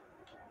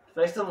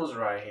 Festival's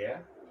right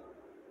here.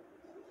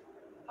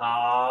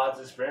 Ah, it's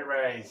a sprint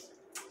race.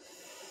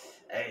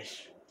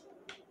 Eish.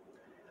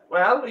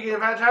 Well, we can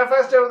try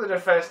first over to the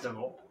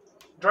festival.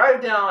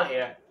 Drive down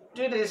here.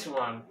 Do this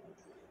one.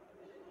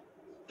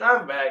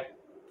 Drive back.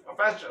 Or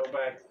fast travel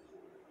back.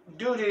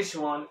 Do this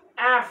one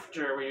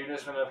after we do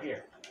this one up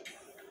here.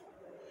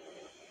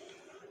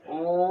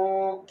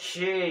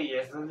 Okay,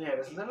 yes,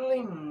 there's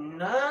literally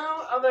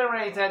no other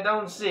race I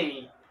don't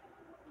see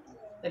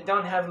that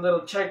don't have a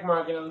little check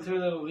mark and the 2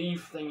 little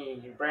leaf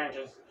thingy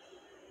branches.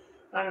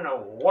 I don't know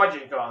what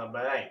you call it,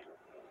 but hey.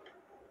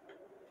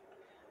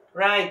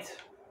 Right,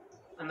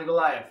 and the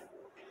Goliath.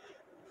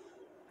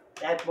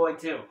 That boy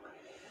too.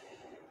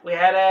 We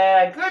had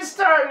a good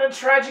start and a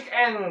tragic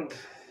end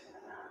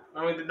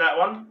when we did that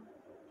one.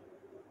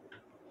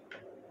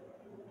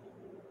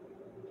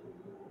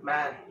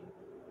 Man,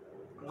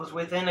 it was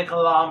within a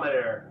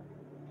kilometer.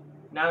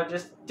 No,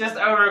 just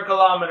over a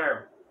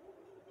kilometer.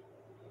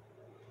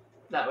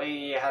 That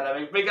we had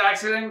a big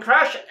accident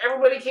crash.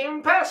 Everybody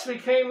came past. We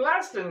came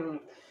last, and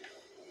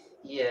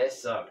yeah, it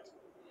sucked.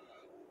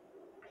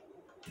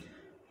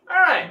 All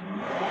right.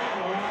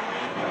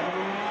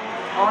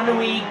 On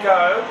we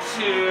go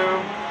to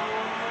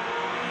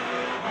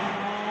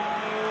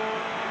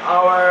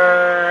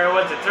our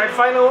what's the 3rd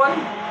final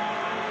one?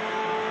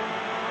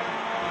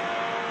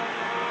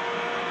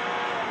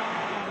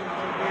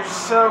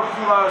 So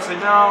close, I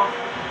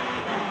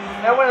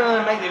don't want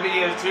to make the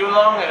videos too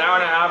long. An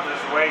hour and a half is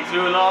way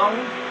too long.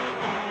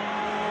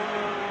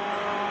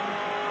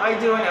 I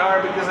do an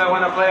hour because I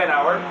want to play an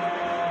hour.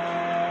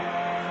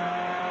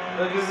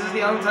 Because this is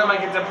the only time I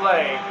get to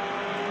play.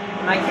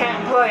 And I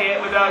can't play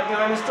it without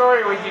doing a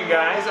story with you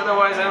guys,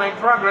 otherwise I make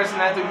progress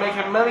and I have to make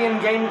a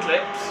million game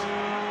clips.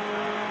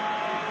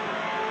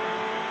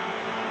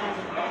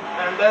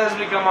 And those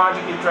become hard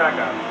to keep track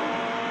of.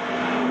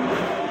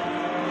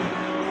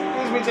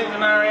 Me take the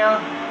Mario.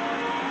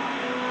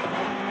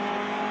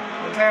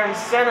 McLaren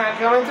Senna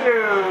coming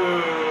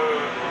through.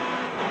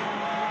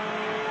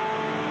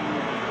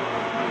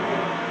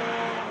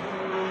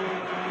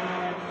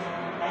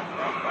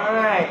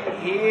 Alright,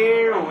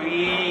 here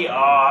we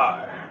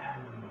are.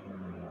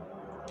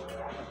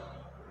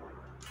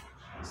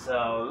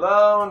 So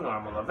low,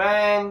 normal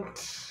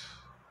event.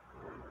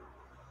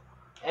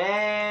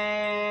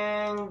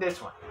 And this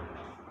one.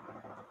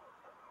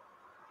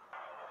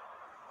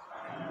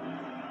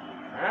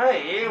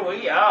 Alright, here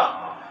we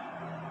are.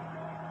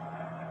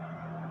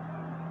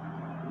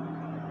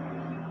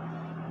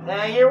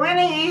 You're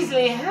winning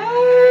easily. Nah.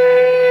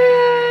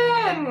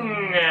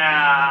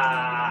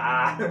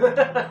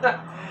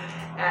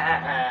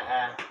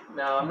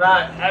 No, I'm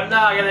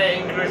not gonna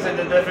increase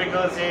the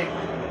difficulty.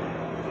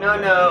 No.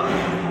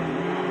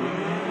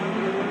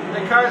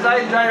 The cars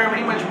I drive are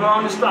pretty much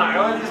bone stock. I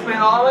want to spend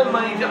all my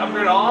money to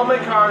upgrade all my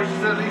cars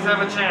to at least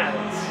have a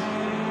chance.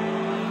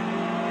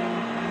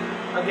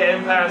 I'm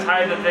getting past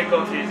higher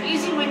difficulties.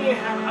 Easy when you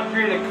have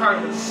upgraded car,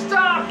 but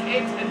stock,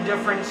 it's a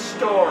different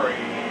story.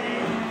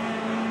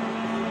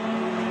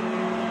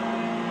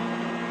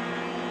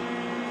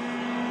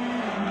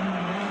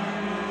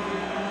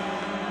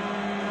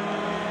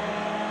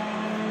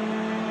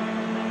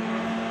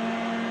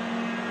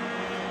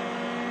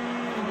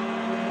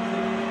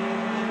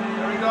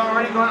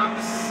 Already going up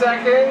to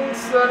second,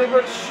 slowly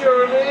but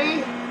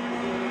surely.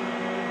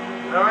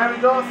 Alright,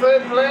 we got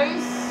third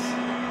place.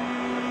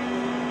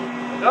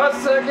 We got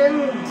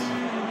second.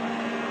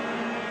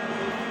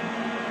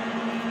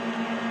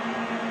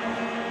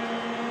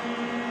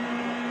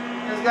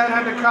 This guy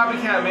had to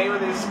copycat me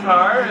with his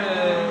car.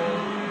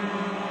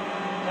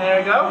 There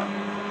we go.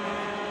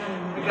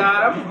 We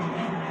got him.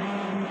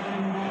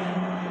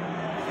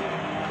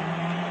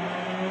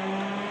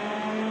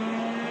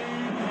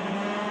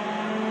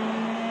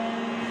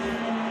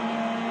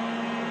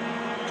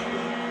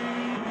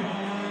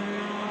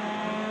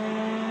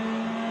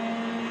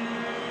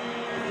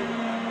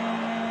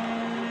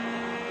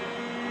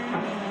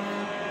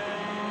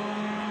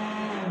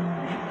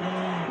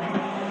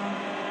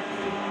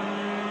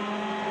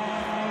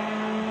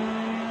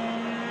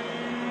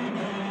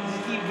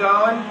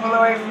 Going, pull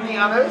away from the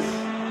others.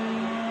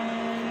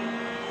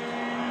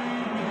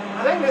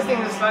 I think this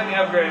thing is slightly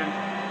upgraded.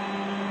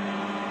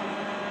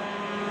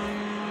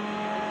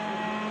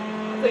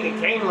 I think it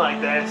came like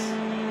this.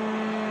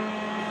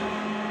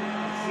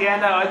 Yeah,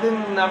 no, I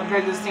didn't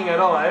upgrade this thing at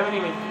all. I haven't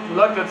even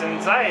looked what's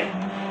inside.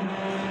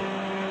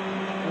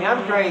 The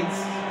upgrades.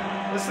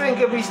 This thing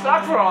could be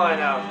stock for all I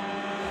know.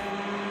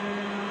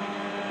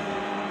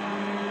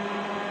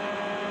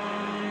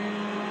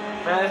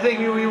 And I think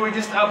we were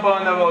just up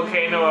on the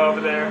volcano over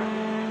there.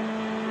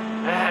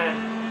 Man.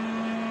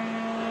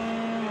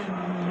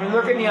 We're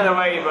looking the other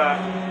way, but...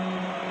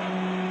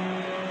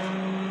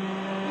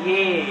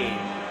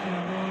 yeah.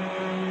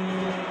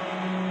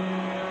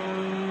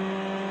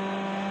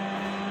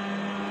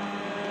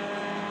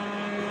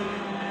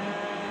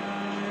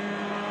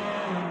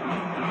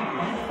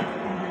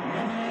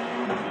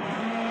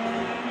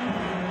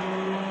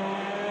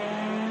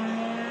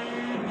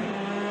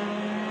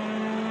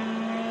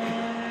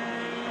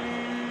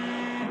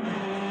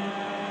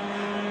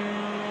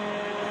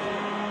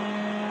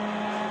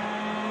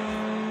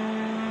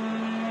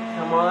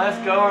 Well, let's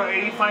go. We're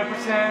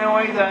 85% of the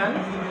way done.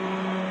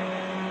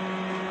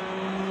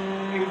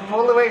 You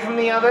pulled away from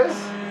the others.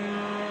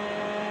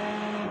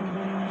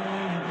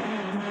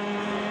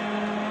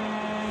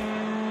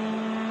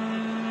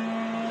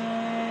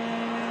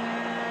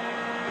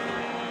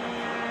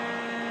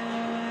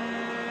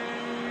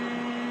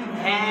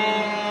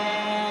 And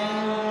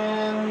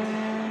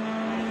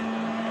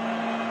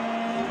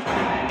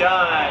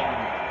done.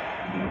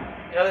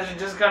 The others are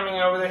just coming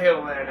over the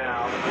hill there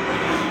now.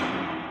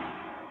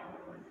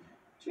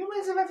 2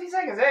 minutes and 50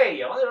 seconds.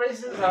 Hey, all the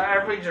races are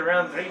average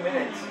around 3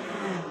 minutes.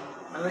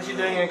 Unless you're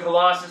doing a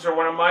Colossus or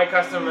one of my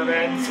custom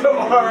events,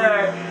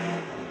 or...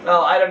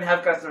 well, I don't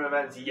have custom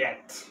events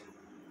yet.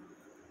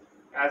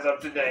 As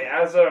of today.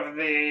 As of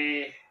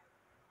the...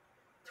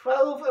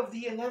 12th of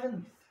the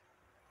 11th.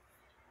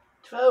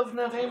 12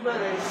 November.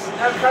 There's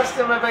no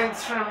custom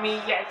events from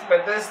me yet,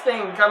 but this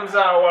thing comes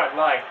out, what,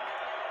 like...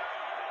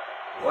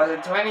 was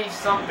it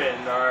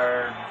 20-something,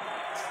 or...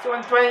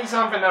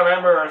 20-something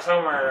November, or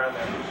somewhere around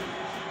there.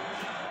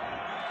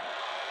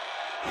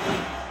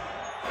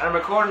 I'm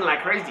recording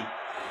like crazy.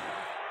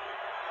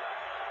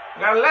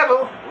 Got a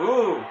level.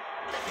 Ooh.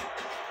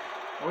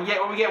 What we get?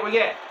 What we get? What we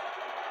get?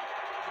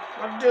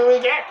 What do we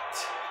get?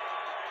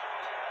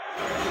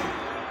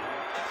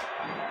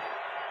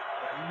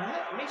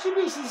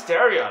 Mitsubishi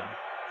Stereo.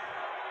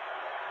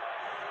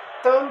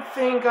 Don't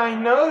think I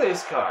know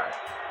this car.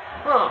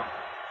 Huh.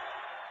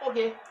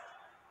 Okay.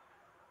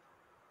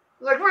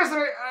 Like, where's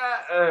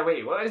the...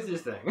 wait, what is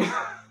this thing?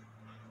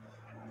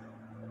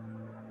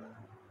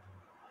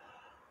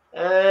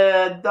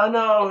 Don't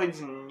know if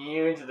it's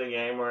new to the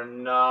game or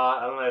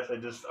not, unless I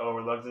just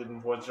overlooked it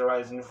in Forza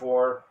Horizon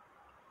 4.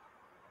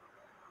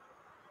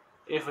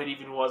 If it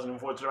even was in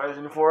Forza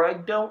Horizon 4, I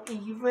don't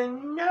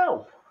even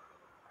know.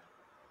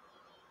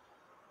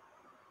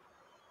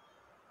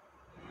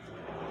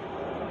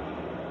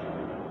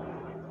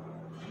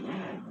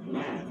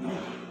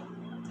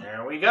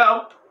 There we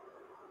go.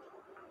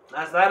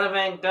 That's that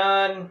event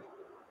done.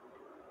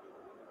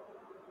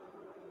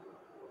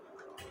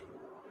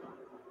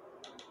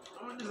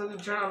 I'm just going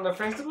to turn on the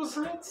festival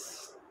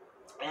sites.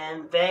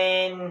 And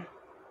then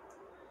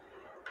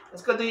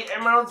let's go to the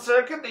Emerald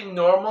Circuit, the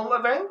normal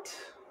event.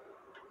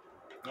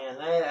 And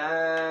let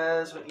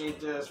us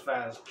just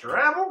fast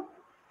travel.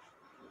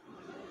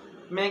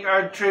 Make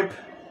our trip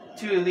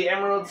to the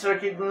Emerald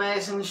Circuit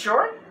nice and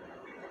short.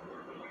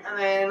 And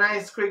then a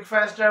nice quick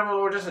fast travel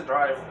or just a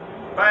drive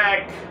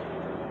back.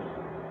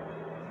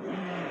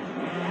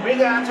 We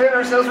gotta turn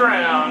ourselves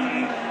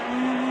around.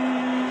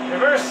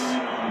 Reverse.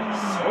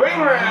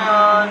 Swing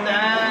around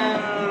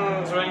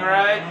and swing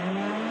right.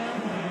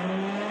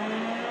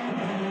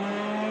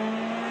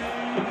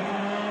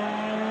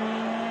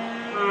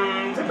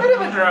 It's a bit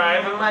of a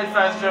drive. I might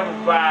fast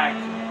jump back.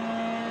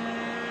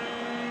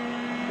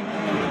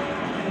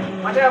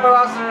 Watch out,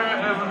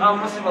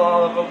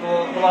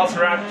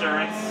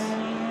 Velociraptor. It's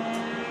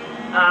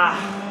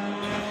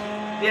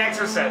the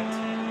exocet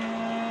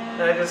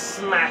that I just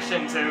smashed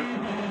into.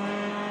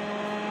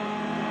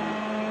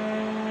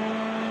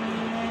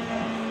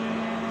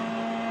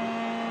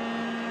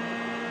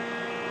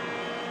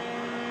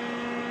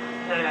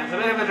 Yeah, it's a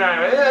bit of a drive.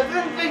 I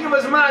didn't think it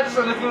was much,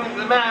 so looking at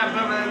the map,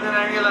 and then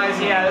I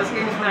realized, yeah, this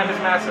game's map is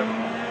massive.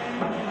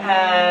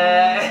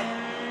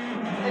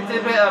 It's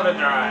a bit of a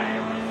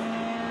drive.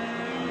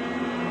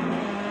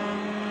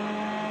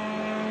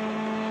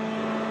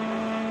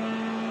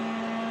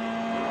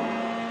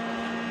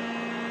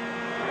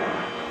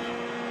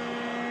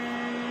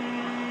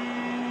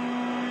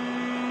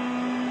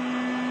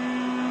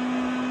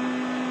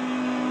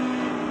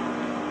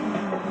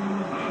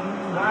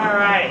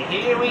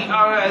 Here we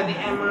are at the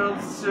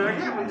Emerald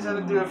Circuit. We just have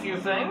to do a few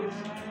things.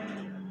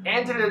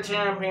 Enter the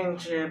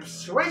championships.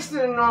 Switch to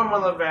the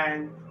normal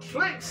event.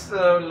 Click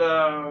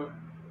solo.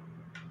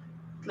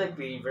 Click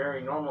the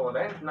very normal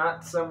event,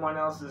 not someone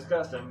else's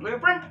custom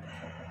blueprint.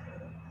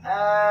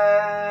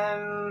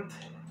 And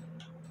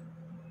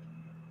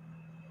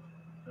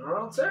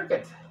Emerald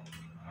Circuit.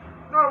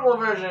 Normal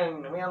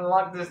version. We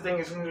unlock this thing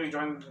as soon as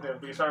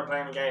we start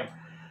playing the game.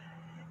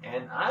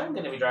 And I'm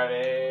going to be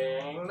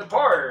driving the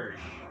Porsche.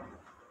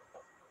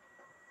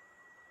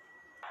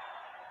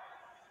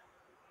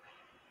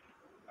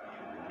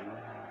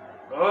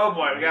 Oh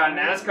boy, we got a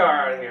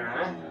NASCAR out here,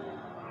 huh?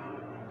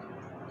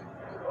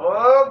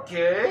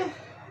 Okay.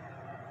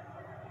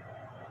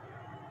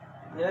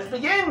 Let's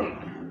begin.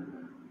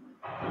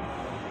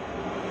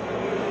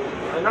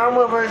 The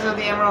normal version of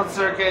the Emerald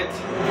Circuit.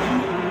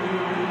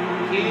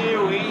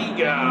 Here we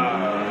go.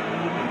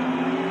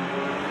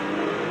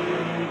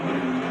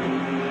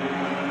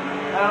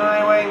 Out of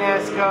my way,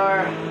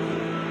 NASCAR.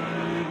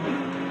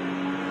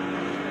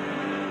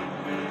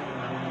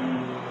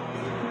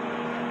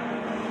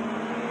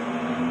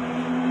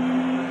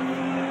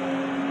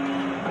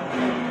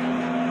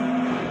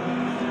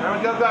 There we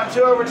go, got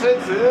 2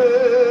 overtakes.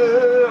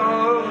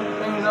 Oh,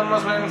 things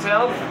almost went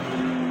himself.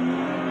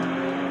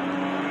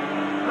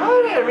 How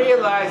did I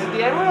realize that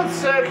the Emerald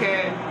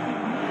Circuit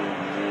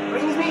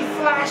brings me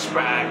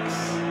flashbacks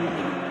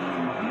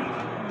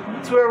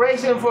to a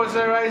race in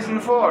Forza Horizon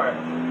 4.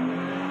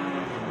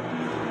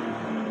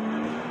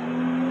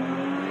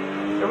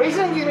 The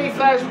reason it gives me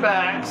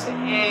flashbacks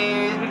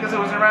is because it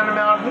was around a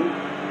mountain.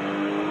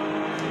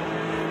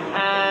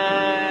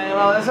 And,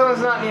 well, this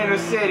one's not near the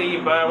city,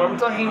 but I'm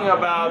talking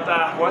about,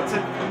 what's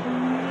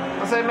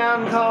that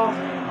mountain called?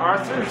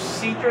 Arthur's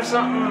Seat or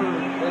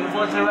something in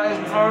Forza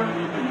Horizon 4?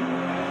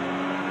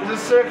 There's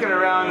a circuit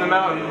around the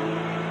mountain.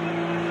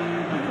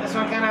 This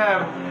one kind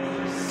of,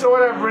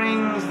 sort of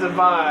brings the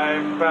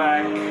vibe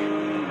back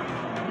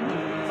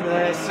to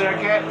the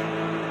circuit.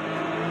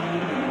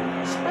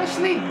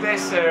 Especially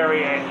this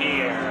area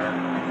here.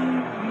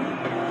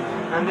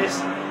 And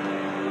this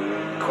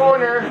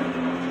corner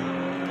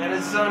that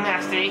is so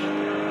nasty.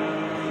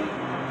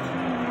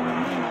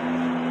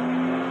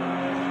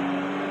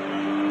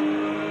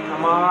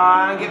 Come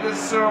on, get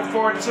this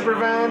Ford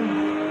Supervan.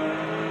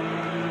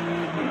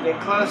 Get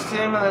close to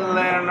him and then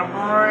land on the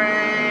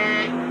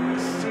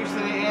brakes. Switch to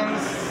the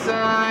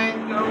inside,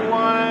 go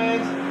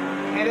wide.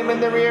 Hit him in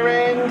the rear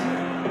end.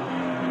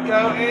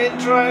 Go in,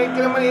 try,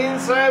 get him on the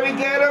inside, we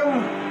get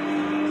him.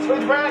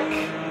 Switch back.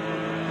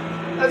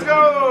 Let's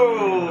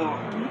go.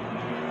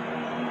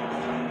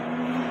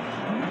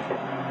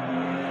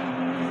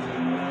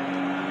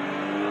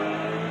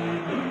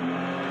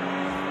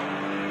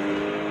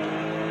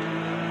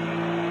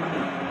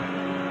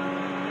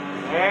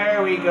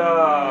 There we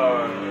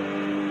go.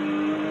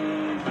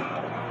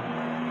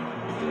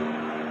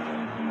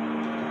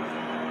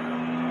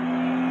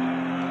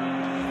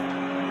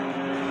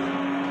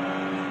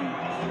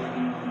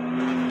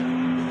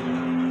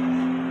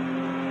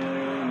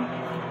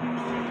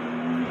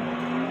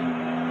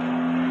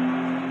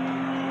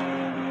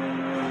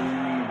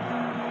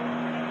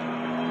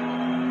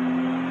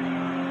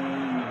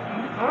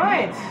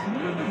 Alright,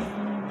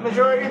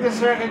 majority of the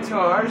circuit to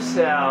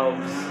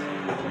ourselves.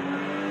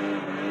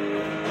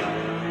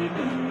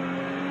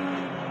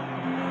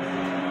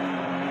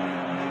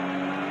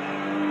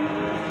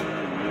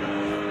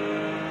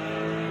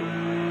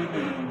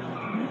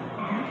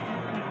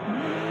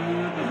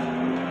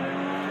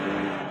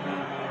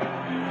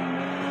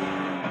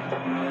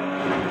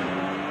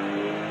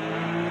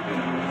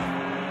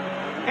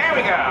 Here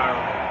we go.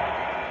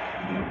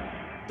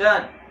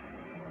 Done.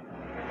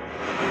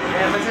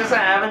 And since I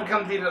haven't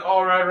completed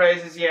all road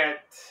races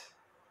yet,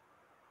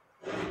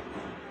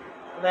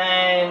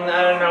 then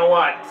I don't know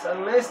what.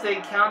 Unless they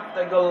count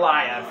the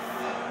Goliath.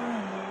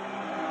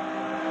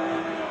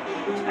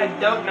 Which I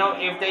don't know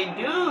if they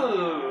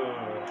do.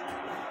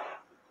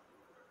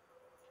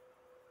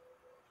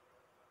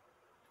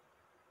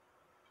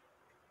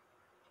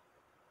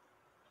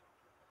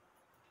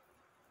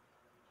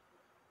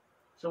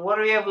 So what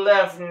do we have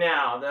left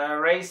now?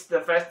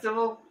 The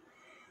festival?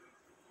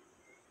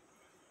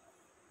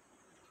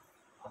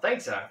 I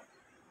think so.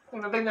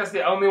 I think that's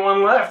the only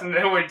one left, and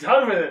then we're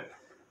done with it.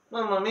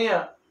 Mamma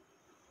mia.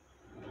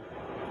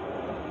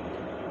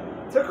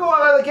 Took a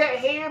while to get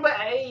here, but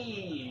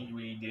hey,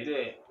 we did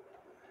it.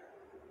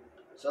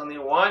 It's only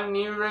one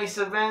new race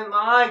event that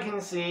I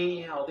can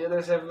see. All the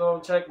others have little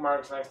check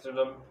marks next to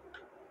them.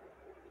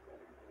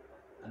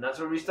 And that's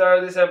where we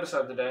started this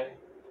episode today.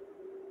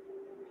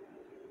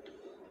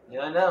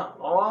 Yeah, I know.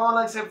 All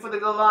except for the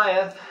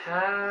Goliath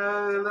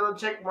has a little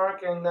check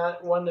mark in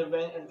that one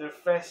event at the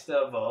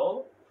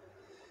festival,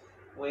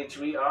 which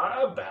we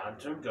are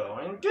about to go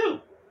and do.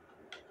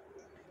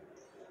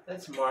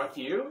 Let's mark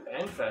you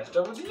and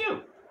festival to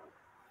you.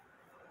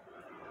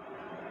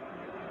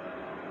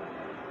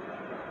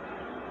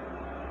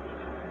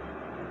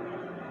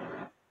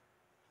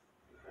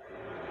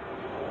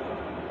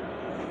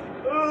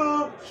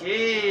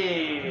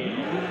 Okay.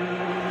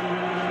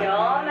 ¿Qué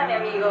onda, mi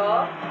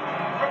amigo?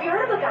 Have you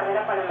heard of the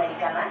Carrera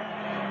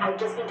Panamericana? I've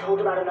just been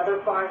told about another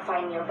barn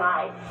find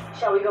nearby.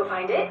 Shall we go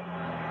find it?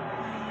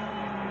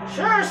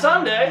 Sure,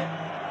 someday.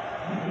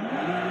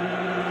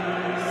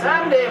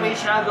 Someday we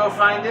shall go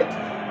find it.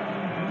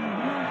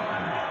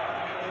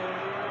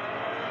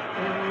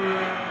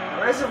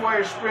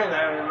 Reservorio Sprint,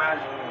 I would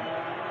imagine,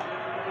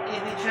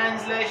 is the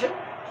translation.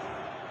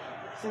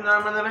 It's a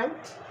normal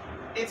event.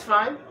 It's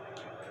fine.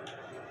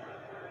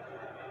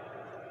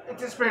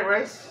 It's a sprint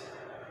race.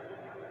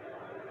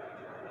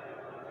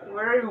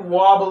 Very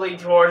wobbly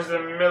towards the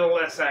middle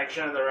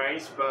section of the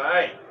race, but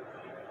hey.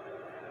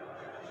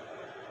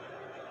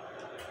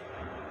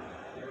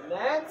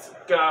 Let's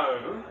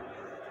go.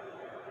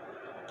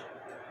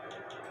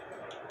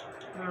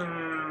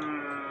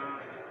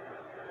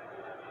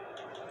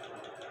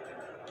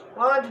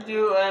 What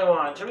do I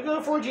want? Shall we go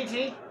for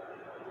GT?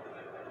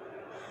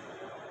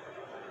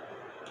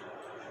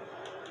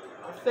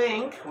 I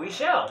think we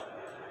shall.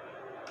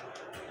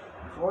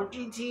 For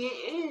GT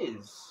it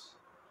is.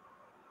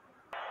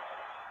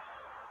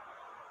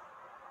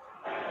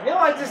 You know,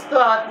 I just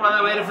thought while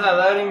I waited for that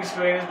loading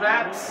screen is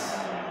perhaps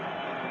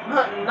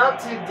not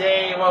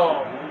today,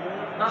 well,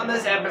 not in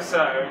this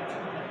episode.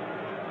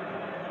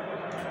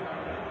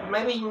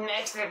 Maybe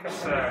next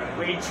episode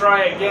we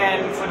try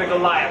again for the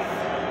Goliath.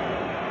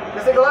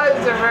 Because the Goliath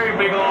is a very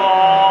big,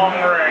 long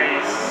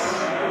race.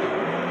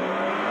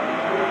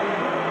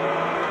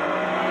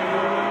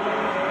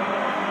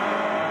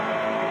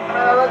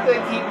 I like to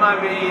keep my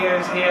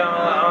videos here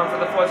on for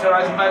the Forza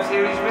Horizon 5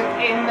 series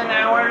within an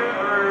hour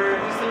or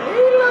just a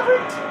little over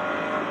it,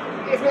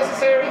 if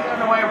necessary. I don't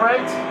know why I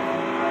bragged.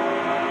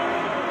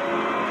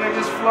 I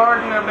just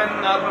floored and I've been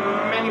up in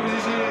many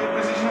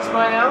positions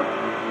by now.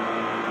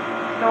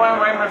 No,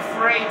 I'm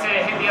afraid to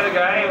hit the other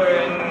guy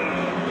when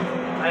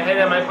I hit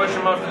him, I push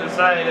him off to the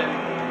side and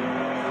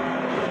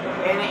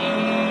in an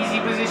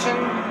easy position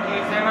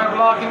if they're not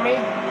blocking me.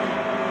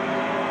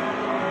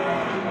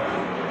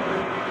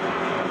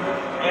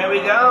 There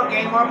we go,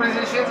 gain more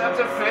positions up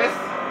to 5th.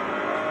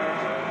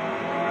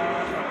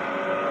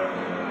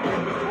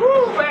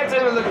 Woo, bad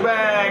time to look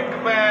back,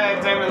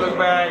 bad time to look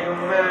back,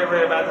 very,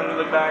 very bad time to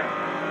look back.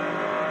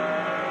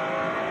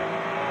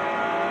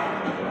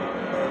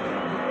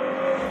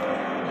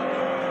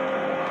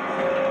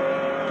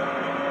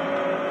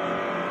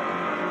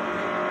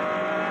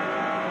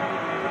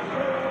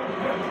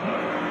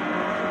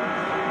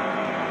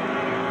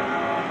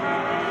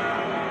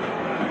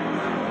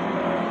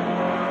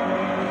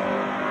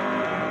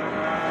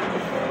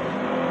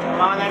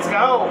 Come on, let's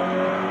go!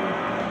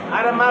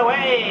 Out of my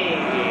way!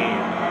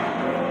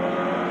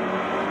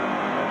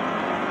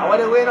 I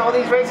want to win all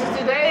these races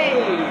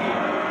today!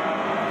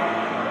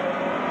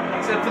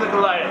 Except for the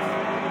Goliath.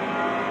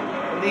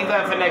 We'll leave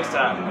that for next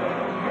time.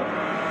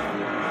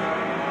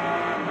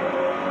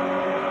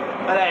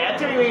 But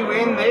after we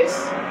win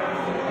this,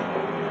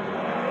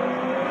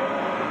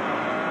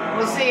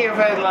 we'll see if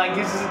it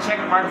gives us a check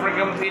mark for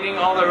completing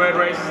all the road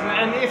races.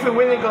 And if we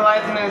win the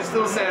Goliath and it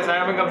still says I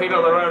haven't completed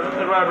all the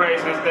road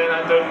races, then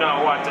I don't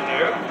know what to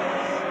do.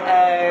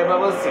 But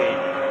we'll see.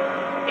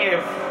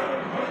 If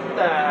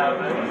that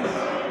happens.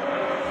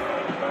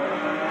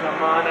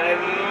 Come on, I'd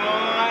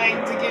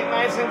like to get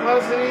nice and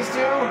close to these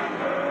two.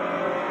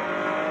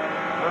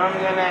 I'm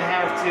gonna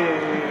have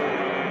to.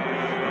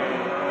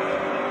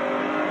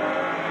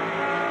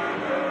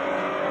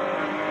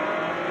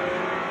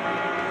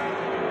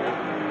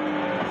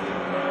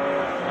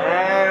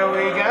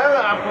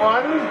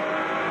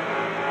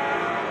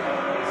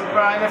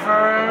 Behind the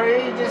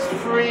Ferrari, just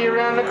free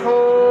around the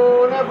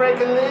corner, brake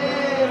a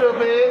little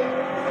bit.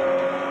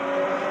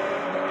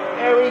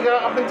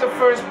 up into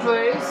first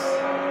place.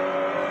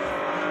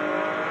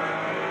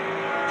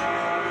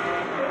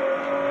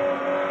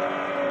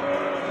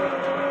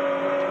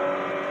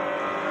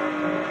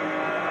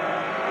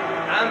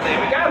 And there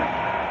we go.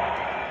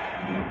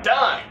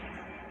 Done.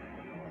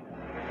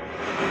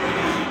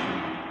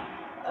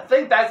 I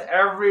think that's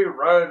every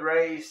road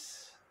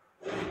race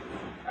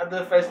that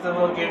the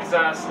festival gives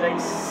us,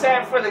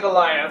 except for the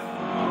Goliath.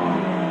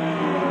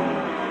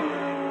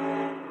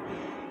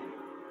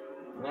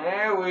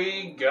 There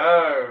we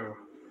go.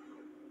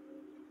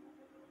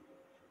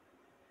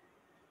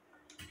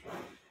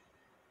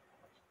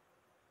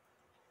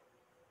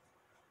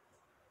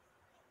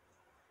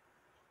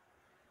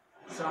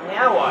 So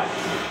now what?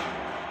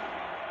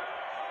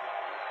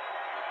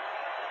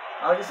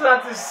 I just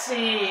want to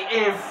see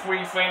if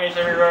we finish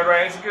every road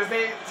race, because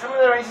some of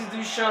the races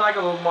do show like a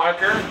little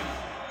marker.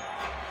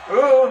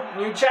 Ooh,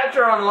 new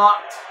chapter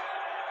unlocked.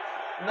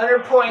 Another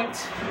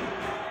point,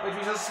 which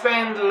we shall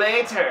spend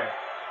later.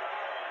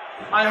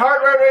 My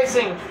heart road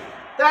racing.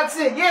 That's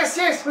it. Yes,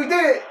 yes, we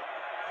did it.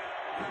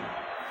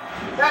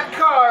 That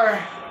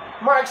car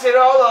marks it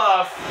all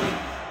off.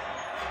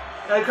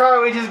 The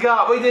car we just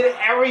got. We did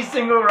every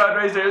single road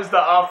race there is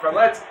to offer.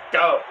 Let's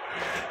go.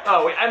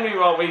 Oh,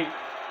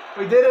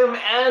 we did them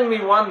and we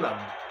won them.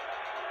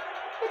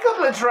 A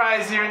couple of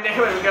tries here and there,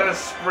 but we got a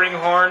spring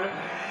horn.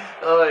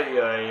 Ay,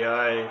 ay,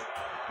 ay.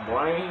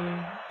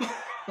 Boing.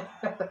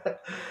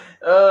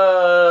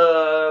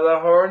 The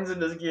horns in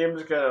this game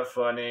is kind of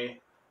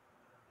funny.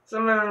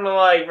 Some of them are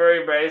like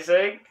very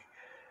basic,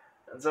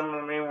 and some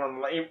of them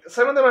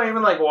are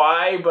even like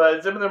why,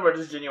 but some of them are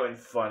just genuine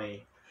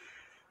funny.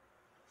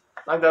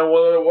 Like that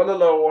one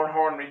little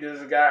horn we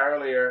just got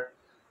earlier.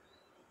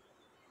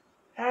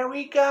 There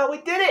we go, we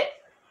did it!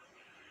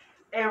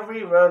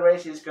 Every road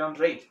race is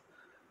complete.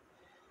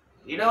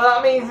 You know what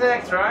that means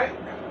next, right?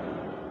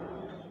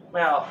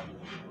 Well,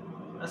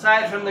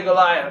 aside from the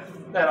Goliath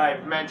that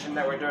I've mentioned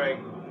that we're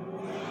doing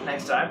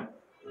next time.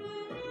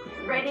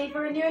 Ready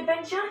for a new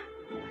adventure?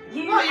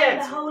 You Not yet.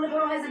 and the whole of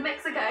Horizon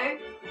Mexico?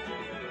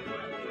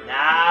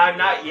 No,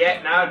 not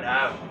yet. No.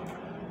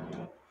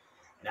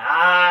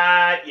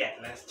 Not yet.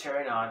 Let's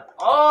turn on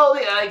all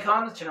the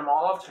icons, turn them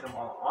all off, turn them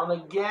all on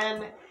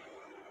again.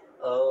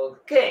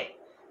 Okay.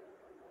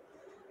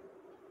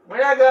 We're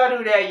not gonna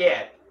do that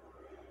yet.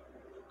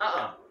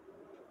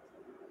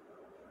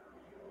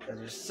 Because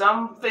there's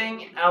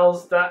something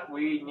else that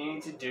we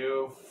need to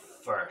do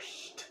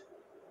first.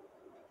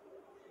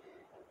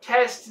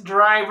 Test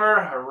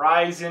Driver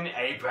Horizon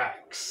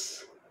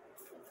Apex.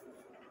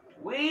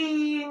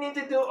 We need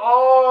to do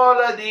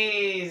all of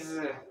these.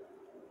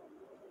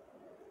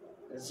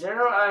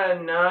 0 out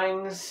of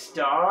 9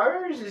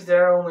 stars? Is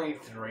there only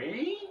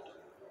 3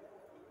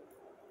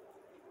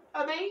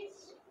 of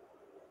these?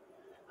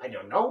 I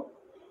don't know.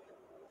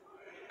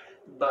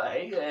 But,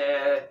 we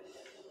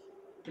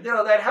did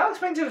all that. How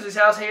expensive is this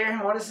house here?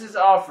 What does this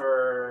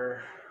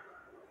offer?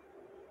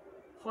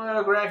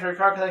 Photograph for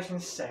car collection,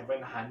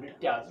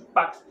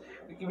 $700,000.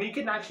 We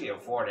can actually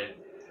afford it.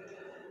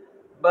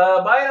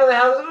 But buy another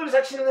house. Oh, there's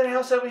actually another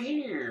house over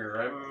here.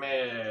 I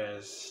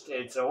missed.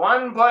 It's a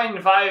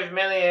 1.5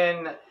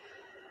 million.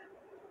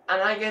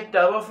 And I get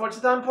double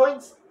Forza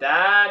points?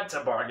 That's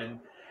a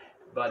bargain.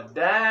 But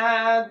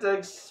that's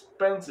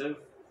expensive.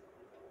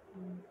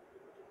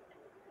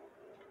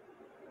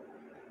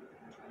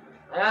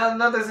 I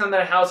know there's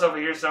another house over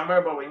here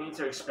somewhere, but we need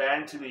to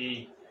expand to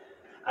the,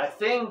 I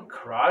think,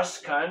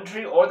 Cross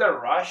Country or the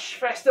Rush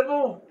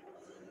Festival,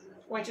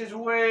 which is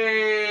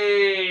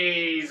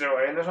ways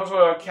away. And there's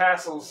also a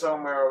castle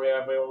somewhere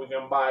we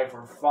can buy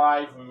for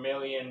 $5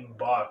 million.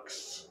 But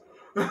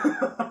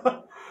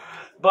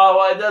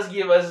it does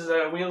give us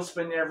a wheel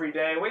spin every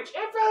day, which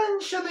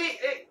eventually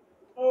it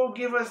will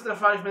give us the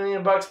 $5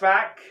 million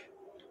back.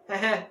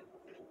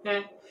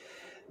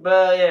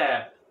 But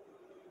yeah.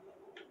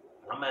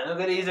 Oh man, look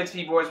at these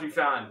XP boards we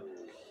found.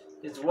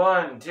 It's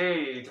 1,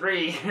 2,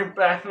 3,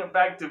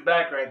 back to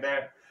back right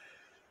there.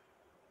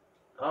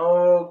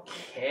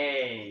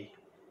 Okay.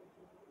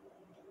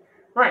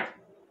 Right.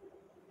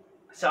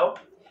 So,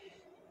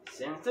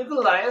 since the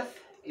Goliath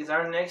is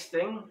our next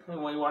thing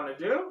we want to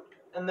do,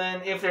 and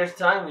then if there's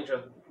time, which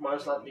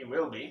most likely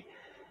will be,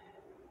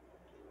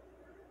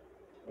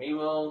 we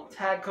will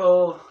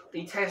tackle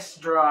the test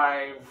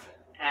drive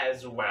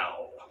as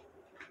well.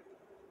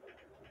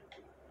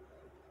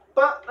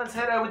 But let's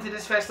head over to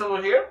this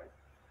festival here.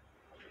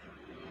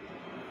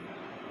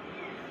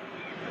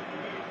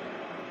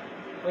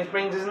 Which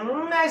brings us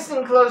nice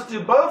and close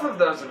to both of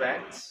those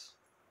events.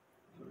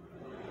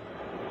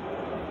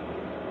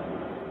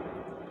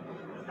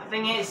 The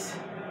thing is,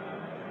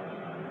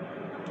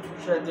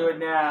 should I do it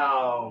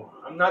now?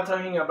 I'm not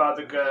talking about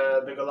the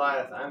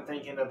Goliath. I'm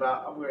thinking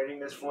about upgrading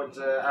this the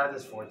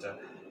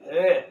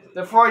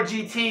Ford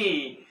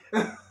GT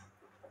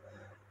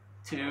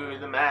to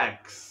the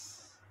max.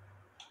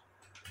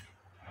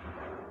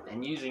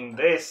 And using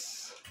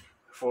this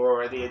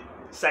for the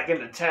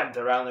second attempt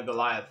around the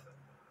Goliath.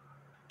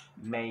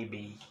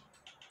 Maybe.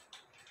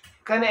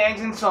 What kind of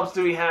engine swaps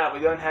do we have?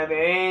 We don't have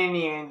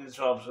any engine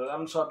swaps, so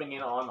I'm swapping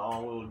it on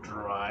all-wheel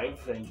drive.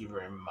 Thank you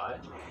very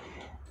much.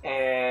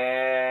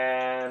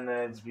 And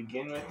let's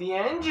begin with the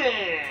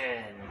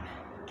engine.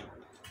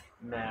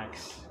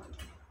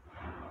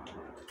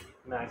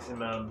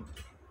 Maximum.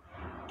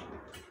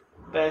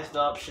 Best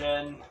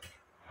option.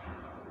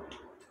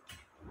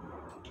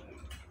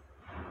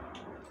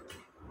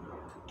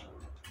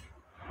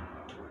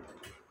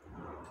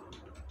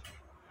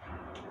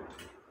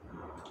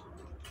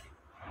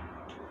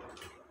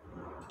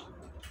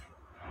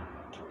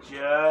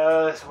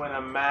 Just want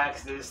to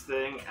max this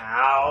thing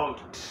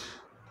out.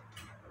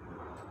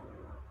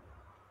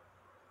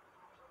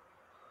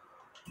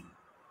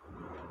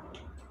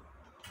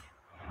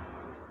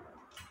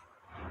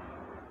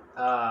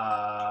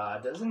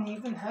 Doesn't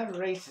even have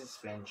race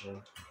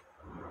suspension.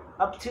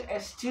 Up to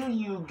S2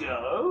 you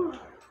go.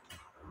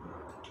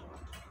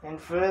 And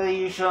further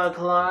you shall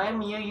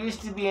climb. You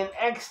used to be an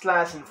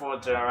X-Class in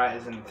Forza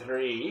Horizon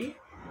 3.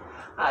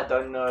 I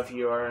don't know if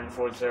you are in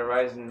Forza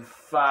Horizon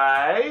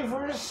 5.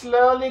 We're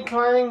slowly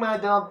climbing, but I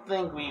don't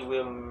think we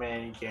will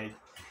make it.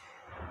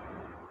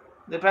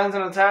 Depends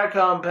on the tire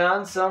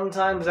compound.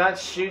 Sometimes that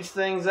shoots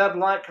things up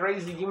like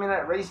crazy. Give me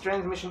that race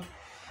transmission.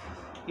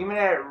 Give me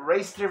that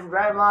race diff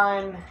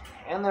driveline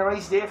and the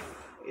race diff.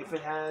 If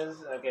it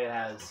has. Okay, it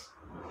has.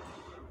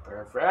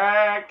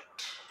 Perfect.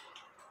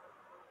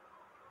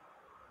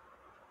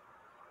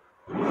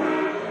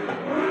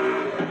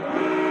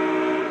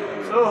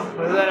 So,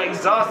 with that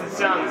exhaust, it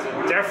sounds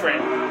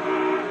different.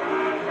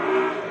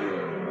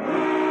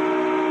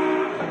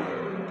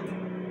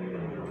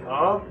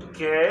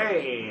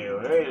 Okay,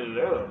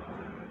 hello.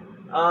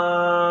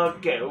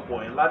 Okay, oh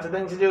boy, lots of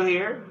things to do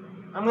here.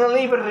 I'm gonna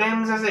leave it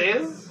rims as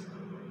is.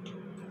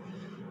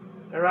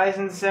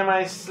 Horizon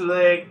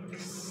semi-slick,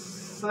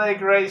 slick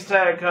race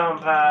tire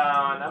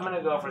compound. I'm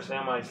gonna go for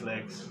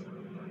semi-slicks.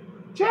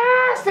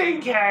 Just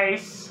in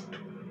case.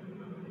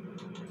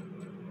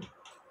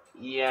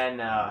 Yeah,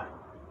 no.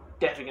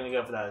 Definitely gonna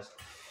go for those.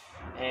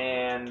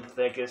 And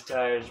thickest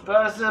tires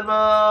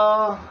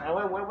possible. And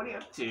what are you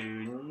up to?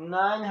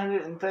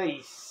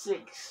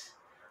 936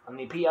 on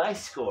the PI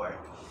score.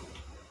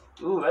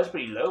 Ooh, that's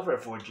pretty low for a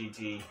Ford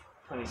GT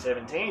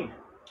 2017.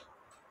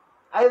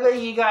 I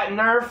think you got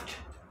nerfed.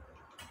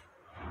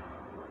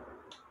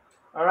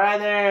 Alright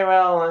there,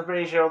 well, I'm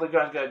pretty sure all the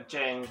guns got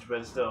changed,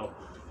 but still.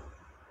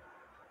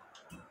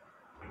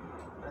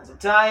 That's the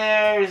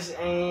tires,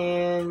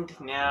 and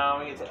now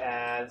we get to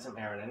add some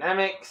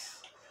aerodynamics.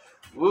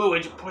 Ooh,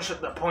 would you push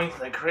up the points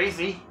like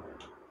crazy?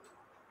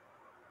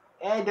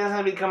 It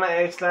doesn't become an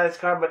X-Class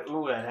car, but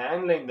ooh, that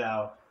handling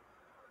though.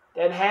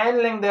 That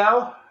handling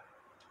though.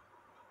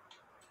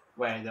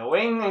 Wait, the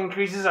wing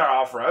increases our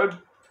off-road.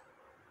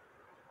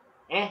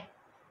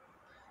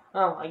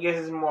 Well, I guess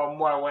it's more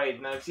weight.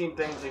 And I've seen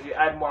things, if you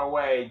add more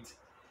weight,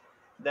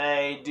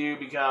 they do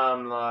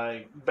become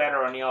like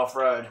better on the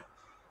off-road.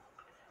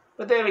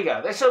 But there we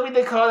go. This will be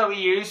the car that we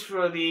use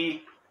for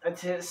the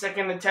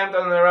second attempt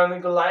on the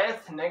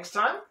Goliath next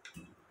time.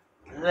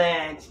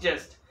 Let's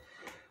just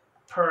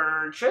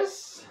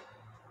purchase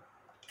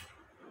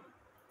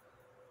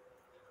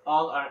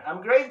all our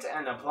upgrades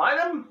and apply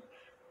them.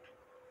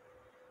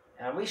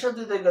 And we shall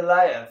do the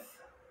Goliath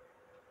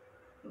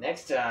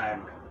next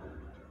time.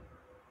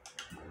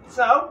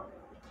 So,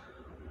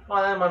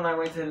 while I'm on my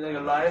way to the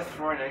Goliath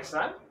for next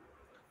time,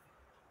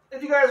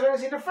 if you guys want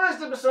to see the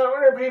first episode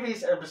or the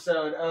previous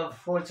episode of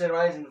Forza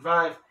Horizon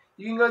 5,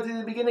 you can go to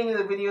the beginning of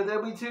the video.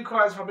 There'll be 2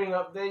 cards popping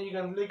up there. You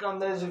can click on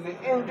those if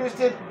you're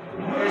interested.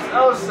 There's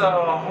also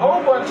a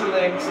whole bunch of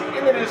links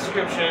in the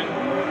description.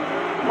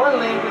 1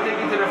 link will take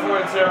you to the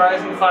Forza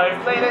Horizon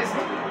 5 playlist.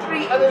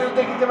 3 others will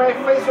take you to my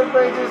Facebook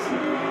pages.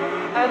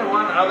 And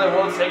 1 other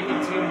will take you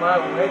to my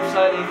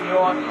website if you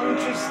are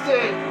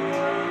interested.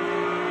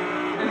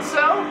 And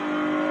so, I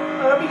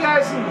hope you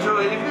guys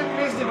enjoyed it.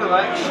 Please leave a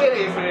like, share it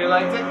if you really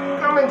liked it,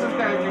 comment,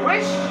 subscribe if you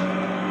wish.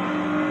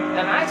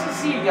 And I shall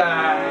see you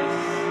guys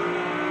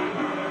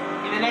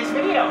in the next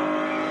video.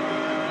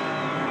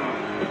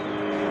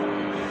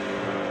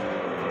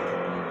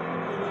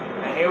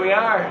 And here we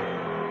are.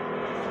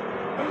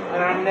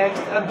 And our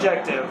next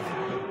objective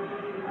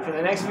for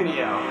the next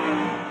video.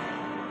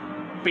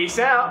 Peace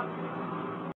out.